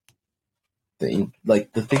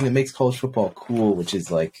the thing that makes college football cool, which is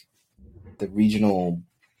like the regional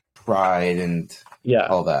pride and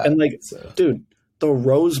all that. And like, dude, the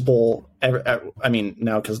Rose Bowl. I mean,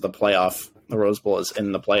 now because the Rose Bowl is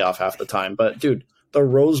in the playoff half the time. But dude, the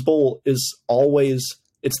Rose Bowl is always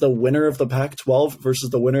it's the winner of the Pac-12 versus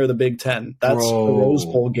the winner of the Big Ten. That's the Rose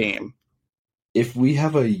Bowl game. If we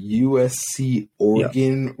have a USC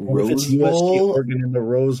Oregon Rose Bowl, USC Oregon in the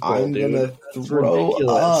Rose Bowl, I'm gonna throw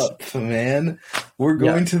up, man. We're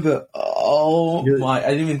going to the I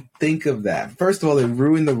didn't even think of that. First of all, they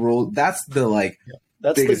ruined the rule. That's the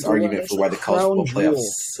that's biggest argument for why the college football playoff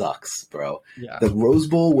sucks, bro. Yeah. The Rose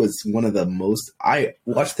Bowl was one of the most. I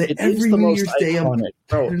watched it every New Year's Day. I'm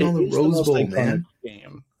putting on the Rose Bowl, man.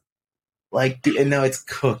 Game. Like, dude, and now it's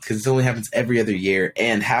cooked because it only happens every other year,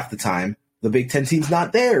 and half the time the Big Ten team's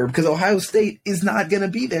not there because Ohio State is not going to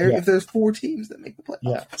be there if there's 4 teams that make the playoff.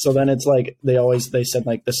 Yeah. So then it's like they said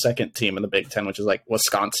like the second team in the Big Ten, which is like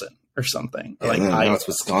Wisconsin or something. Yeah, like now it's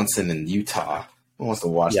Wisconsin and Utah. Who wants to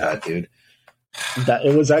watch that, dude? That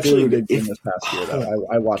it was actually a good game this past year. Though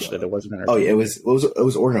I watched it. It wasn't entertaining. Oh yeah, it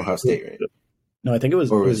was Oregon Ohio State, right? No, I think it was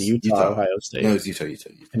Utah Ohio State. No, it was Utah.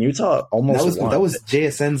 And Utah almost won. That was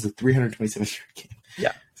JSN's 327 yard game.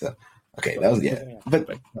 Yeah. So okay, that was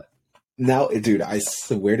but now, dude, I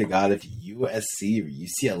swear to God, if USC or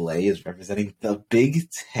UCLA is representing the Big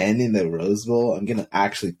Ten in the Rose Bowl, I'm gonna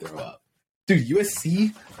actually throw up. Dude,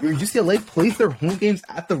 USC or UCLA plays their home games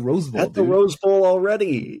at the Rose Bowl. The Rose Bowl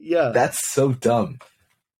already. Yeah. That's so dumb.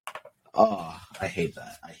 Oh, I hate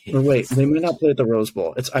that. Wait, they may not play at the Rose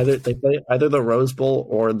Bowl. It's either they play either the Rose Bowl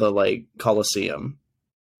or the Coliseum.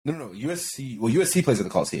 No. USC. Well, USC plays at the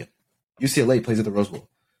Coliseum. UCLA plays at the Rose Bowl.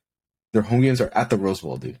 Their home games are at the Rose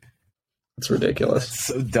Bowl, dude. It's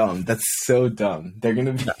ridiculous. That's so dumb. They're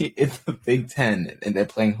going to be in the Big Ten, and they're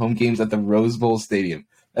playing home games at the Rose Bowl Stadium.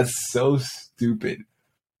 That's so stupid.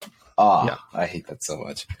 I hate that so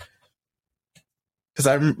much. Because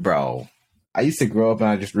I used to grow up and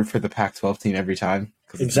I just root for the Pac-12 team every time.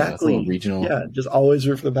 Exactly. It's regional. Yeah, just always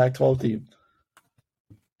root for the Pac-12 team.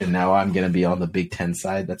 And now I'm going to be on the Big Ten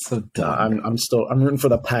side. That's so dumb. I'm rooting for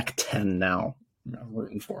the Pac-10 now. I'm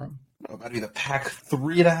rooting for them. I'm about to be the Pac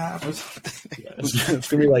 3.5 or something. Yeah, it's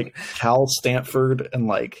gonna be like Cal, Stanford, and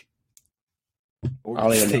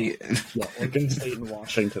Oregon State. Oregon State and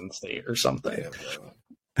Washington State or something.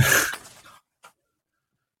 Yeah,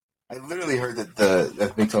 I literally heard that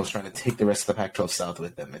the Big 12 is trying to take the rest of the Pac-12 South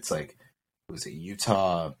with them. It's like, was it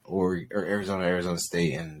Utah or Arizona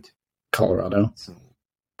State, and Colorado?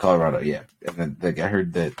 Colorado, yeah. And then I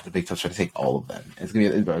heard that the Big 12 trying to take all of them. It's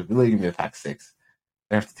literally gonna be a Pac-6.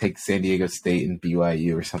 They have to take San Diego State and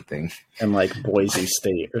BYU or something. And like Boise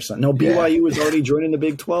State or something. No, BYU is already joining the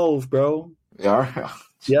Big 12, bro. They are?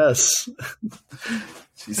 Yes.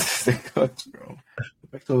 Jesus, they cooked, bro. The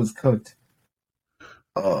Big 12 is cooked.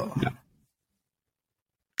 Oh. Yeah.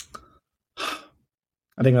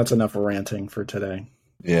 I think that's enough ranting for today.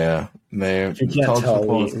 Yeah. You can't tell,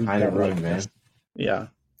 football is kind of ruined, man. Yeah.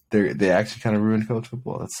 They actually kind of ruined college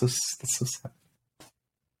football. That's so sad.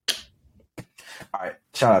 All right,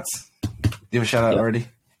 shout-outs. Do you have a shout-out already?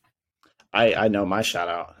 I know my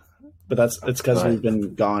shout-out. But it's because we've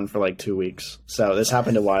been gone for like 2 weeks. So this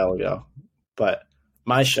happened a while ago. But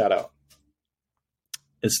my shout-out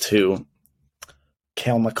is to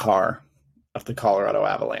Cale Makar of the Colorado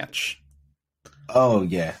Avalanche. Oh,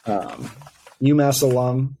 yeah. UMass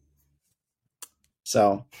alum.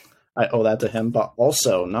 So I owe that to him. But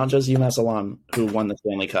also, not just UMass alum who won the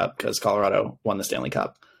Stanley Cup, because Colorado won the Stanley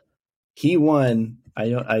Cup. He won,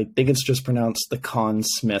 I think it's just pronounced the Conn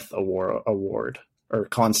Smith Award or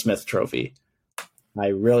Conn Smith Trophy. I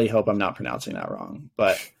really hope I'm not pronouncing that wrong.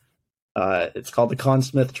 But it's called the Conn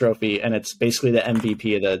Smith Trophy, and it's basically the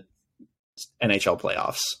MVP of the NHL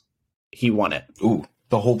playoffs. He won it. Ooh,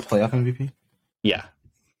 the whole playoff MVP? Yeah.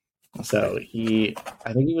 So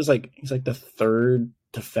I think he's like the third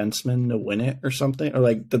defenseman to win it or something, or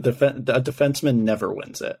like the defenseman never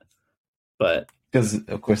wins it, but because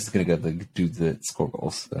of course it's gonna go the dudes that score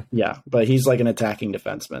goals. So. Yeah, but he's like an attacking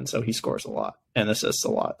defenseman, so he scores a lot and assists a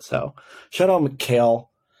lot. So shout out Cale,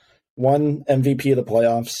 won MVP of the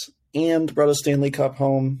playoffs and brought a Stanley Cup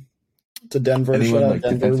home to Denver. And he won like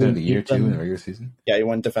Denver defenseman of the year too in the regular season. Yeah, he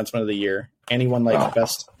won defenseman of the year, and he won like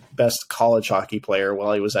best college hockey player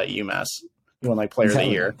while he was at UMass. He won like player of the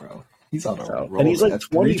year. Bro. He's on a roll. And he's like That's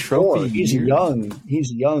 24. He's young.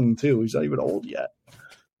 He's young too. He's not even old yet.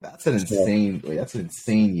 That's an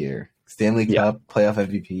insane year. Stanley Cup, playoff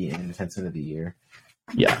MVP, and defenseman of the year.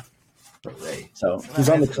 Yeah. So he's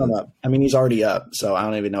on the come up. I mean, he's already up. So I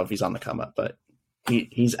don't even know if he's on the come up, but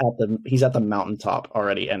he's at the mountaintop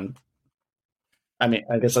already. And I mean,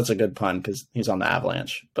 I guess that's a good pun because he's on the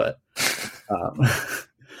Avalanche. But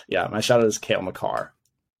yeah, my shout out is Cale Makar.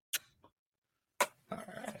 All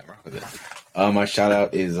right, I'm rock with it. My shout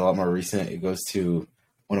out is a lot more recent. It goes to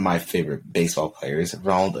one of my favorite baseball players,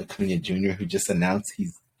 Ronald Acuna Jr., who just announced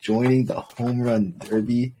he's joining the Home Run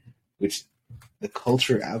Derby, which the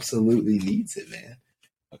culture absolutely needs it, man.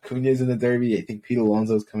 Acuna's in the Derby. I think Pete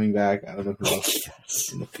Alonso's coming back. I don't know who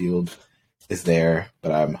else in the field is there,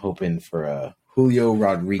 but I'm hoping for a Julio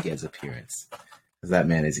Rodriguez appearance because that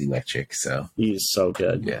man is electric. So he's so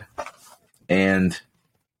good. Yeah. And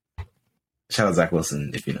shout out Zach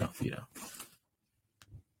Wilson, if you know.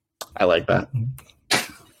 I like that.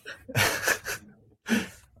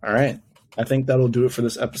 All right. I think that'll do it for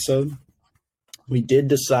this episode. We did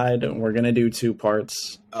decide we're going to do 2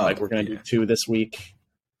 parts. We're going to do 2 this week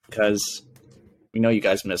because we know you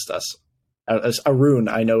guys missed us. Arun,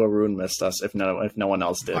 I know Arun missed us if no one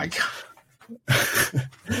else did. My God.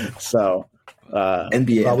 So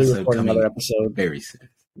NBA probably record another episode very soon.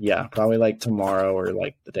 Yeah, probably like tomorrow or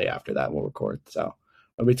like the day after that we'll record. So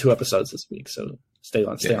there'll be 2 episodes this week. So stay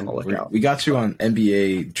on the lookout. We got you on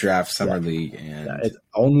NBA draft, summer league, and it's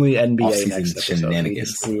only NBA next episode.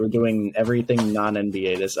 Shenanigans. We were doing everything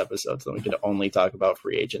non-NBA this episode, so we could only talk about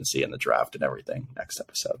free agency and the draft and everything next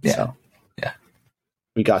episode. Yeah, so, yeah,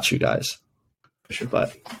 we got you guys. For sure.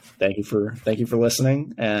 But thank you for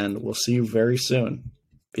listening, and we'll see you very soon.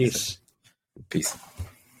 Peace. Peace.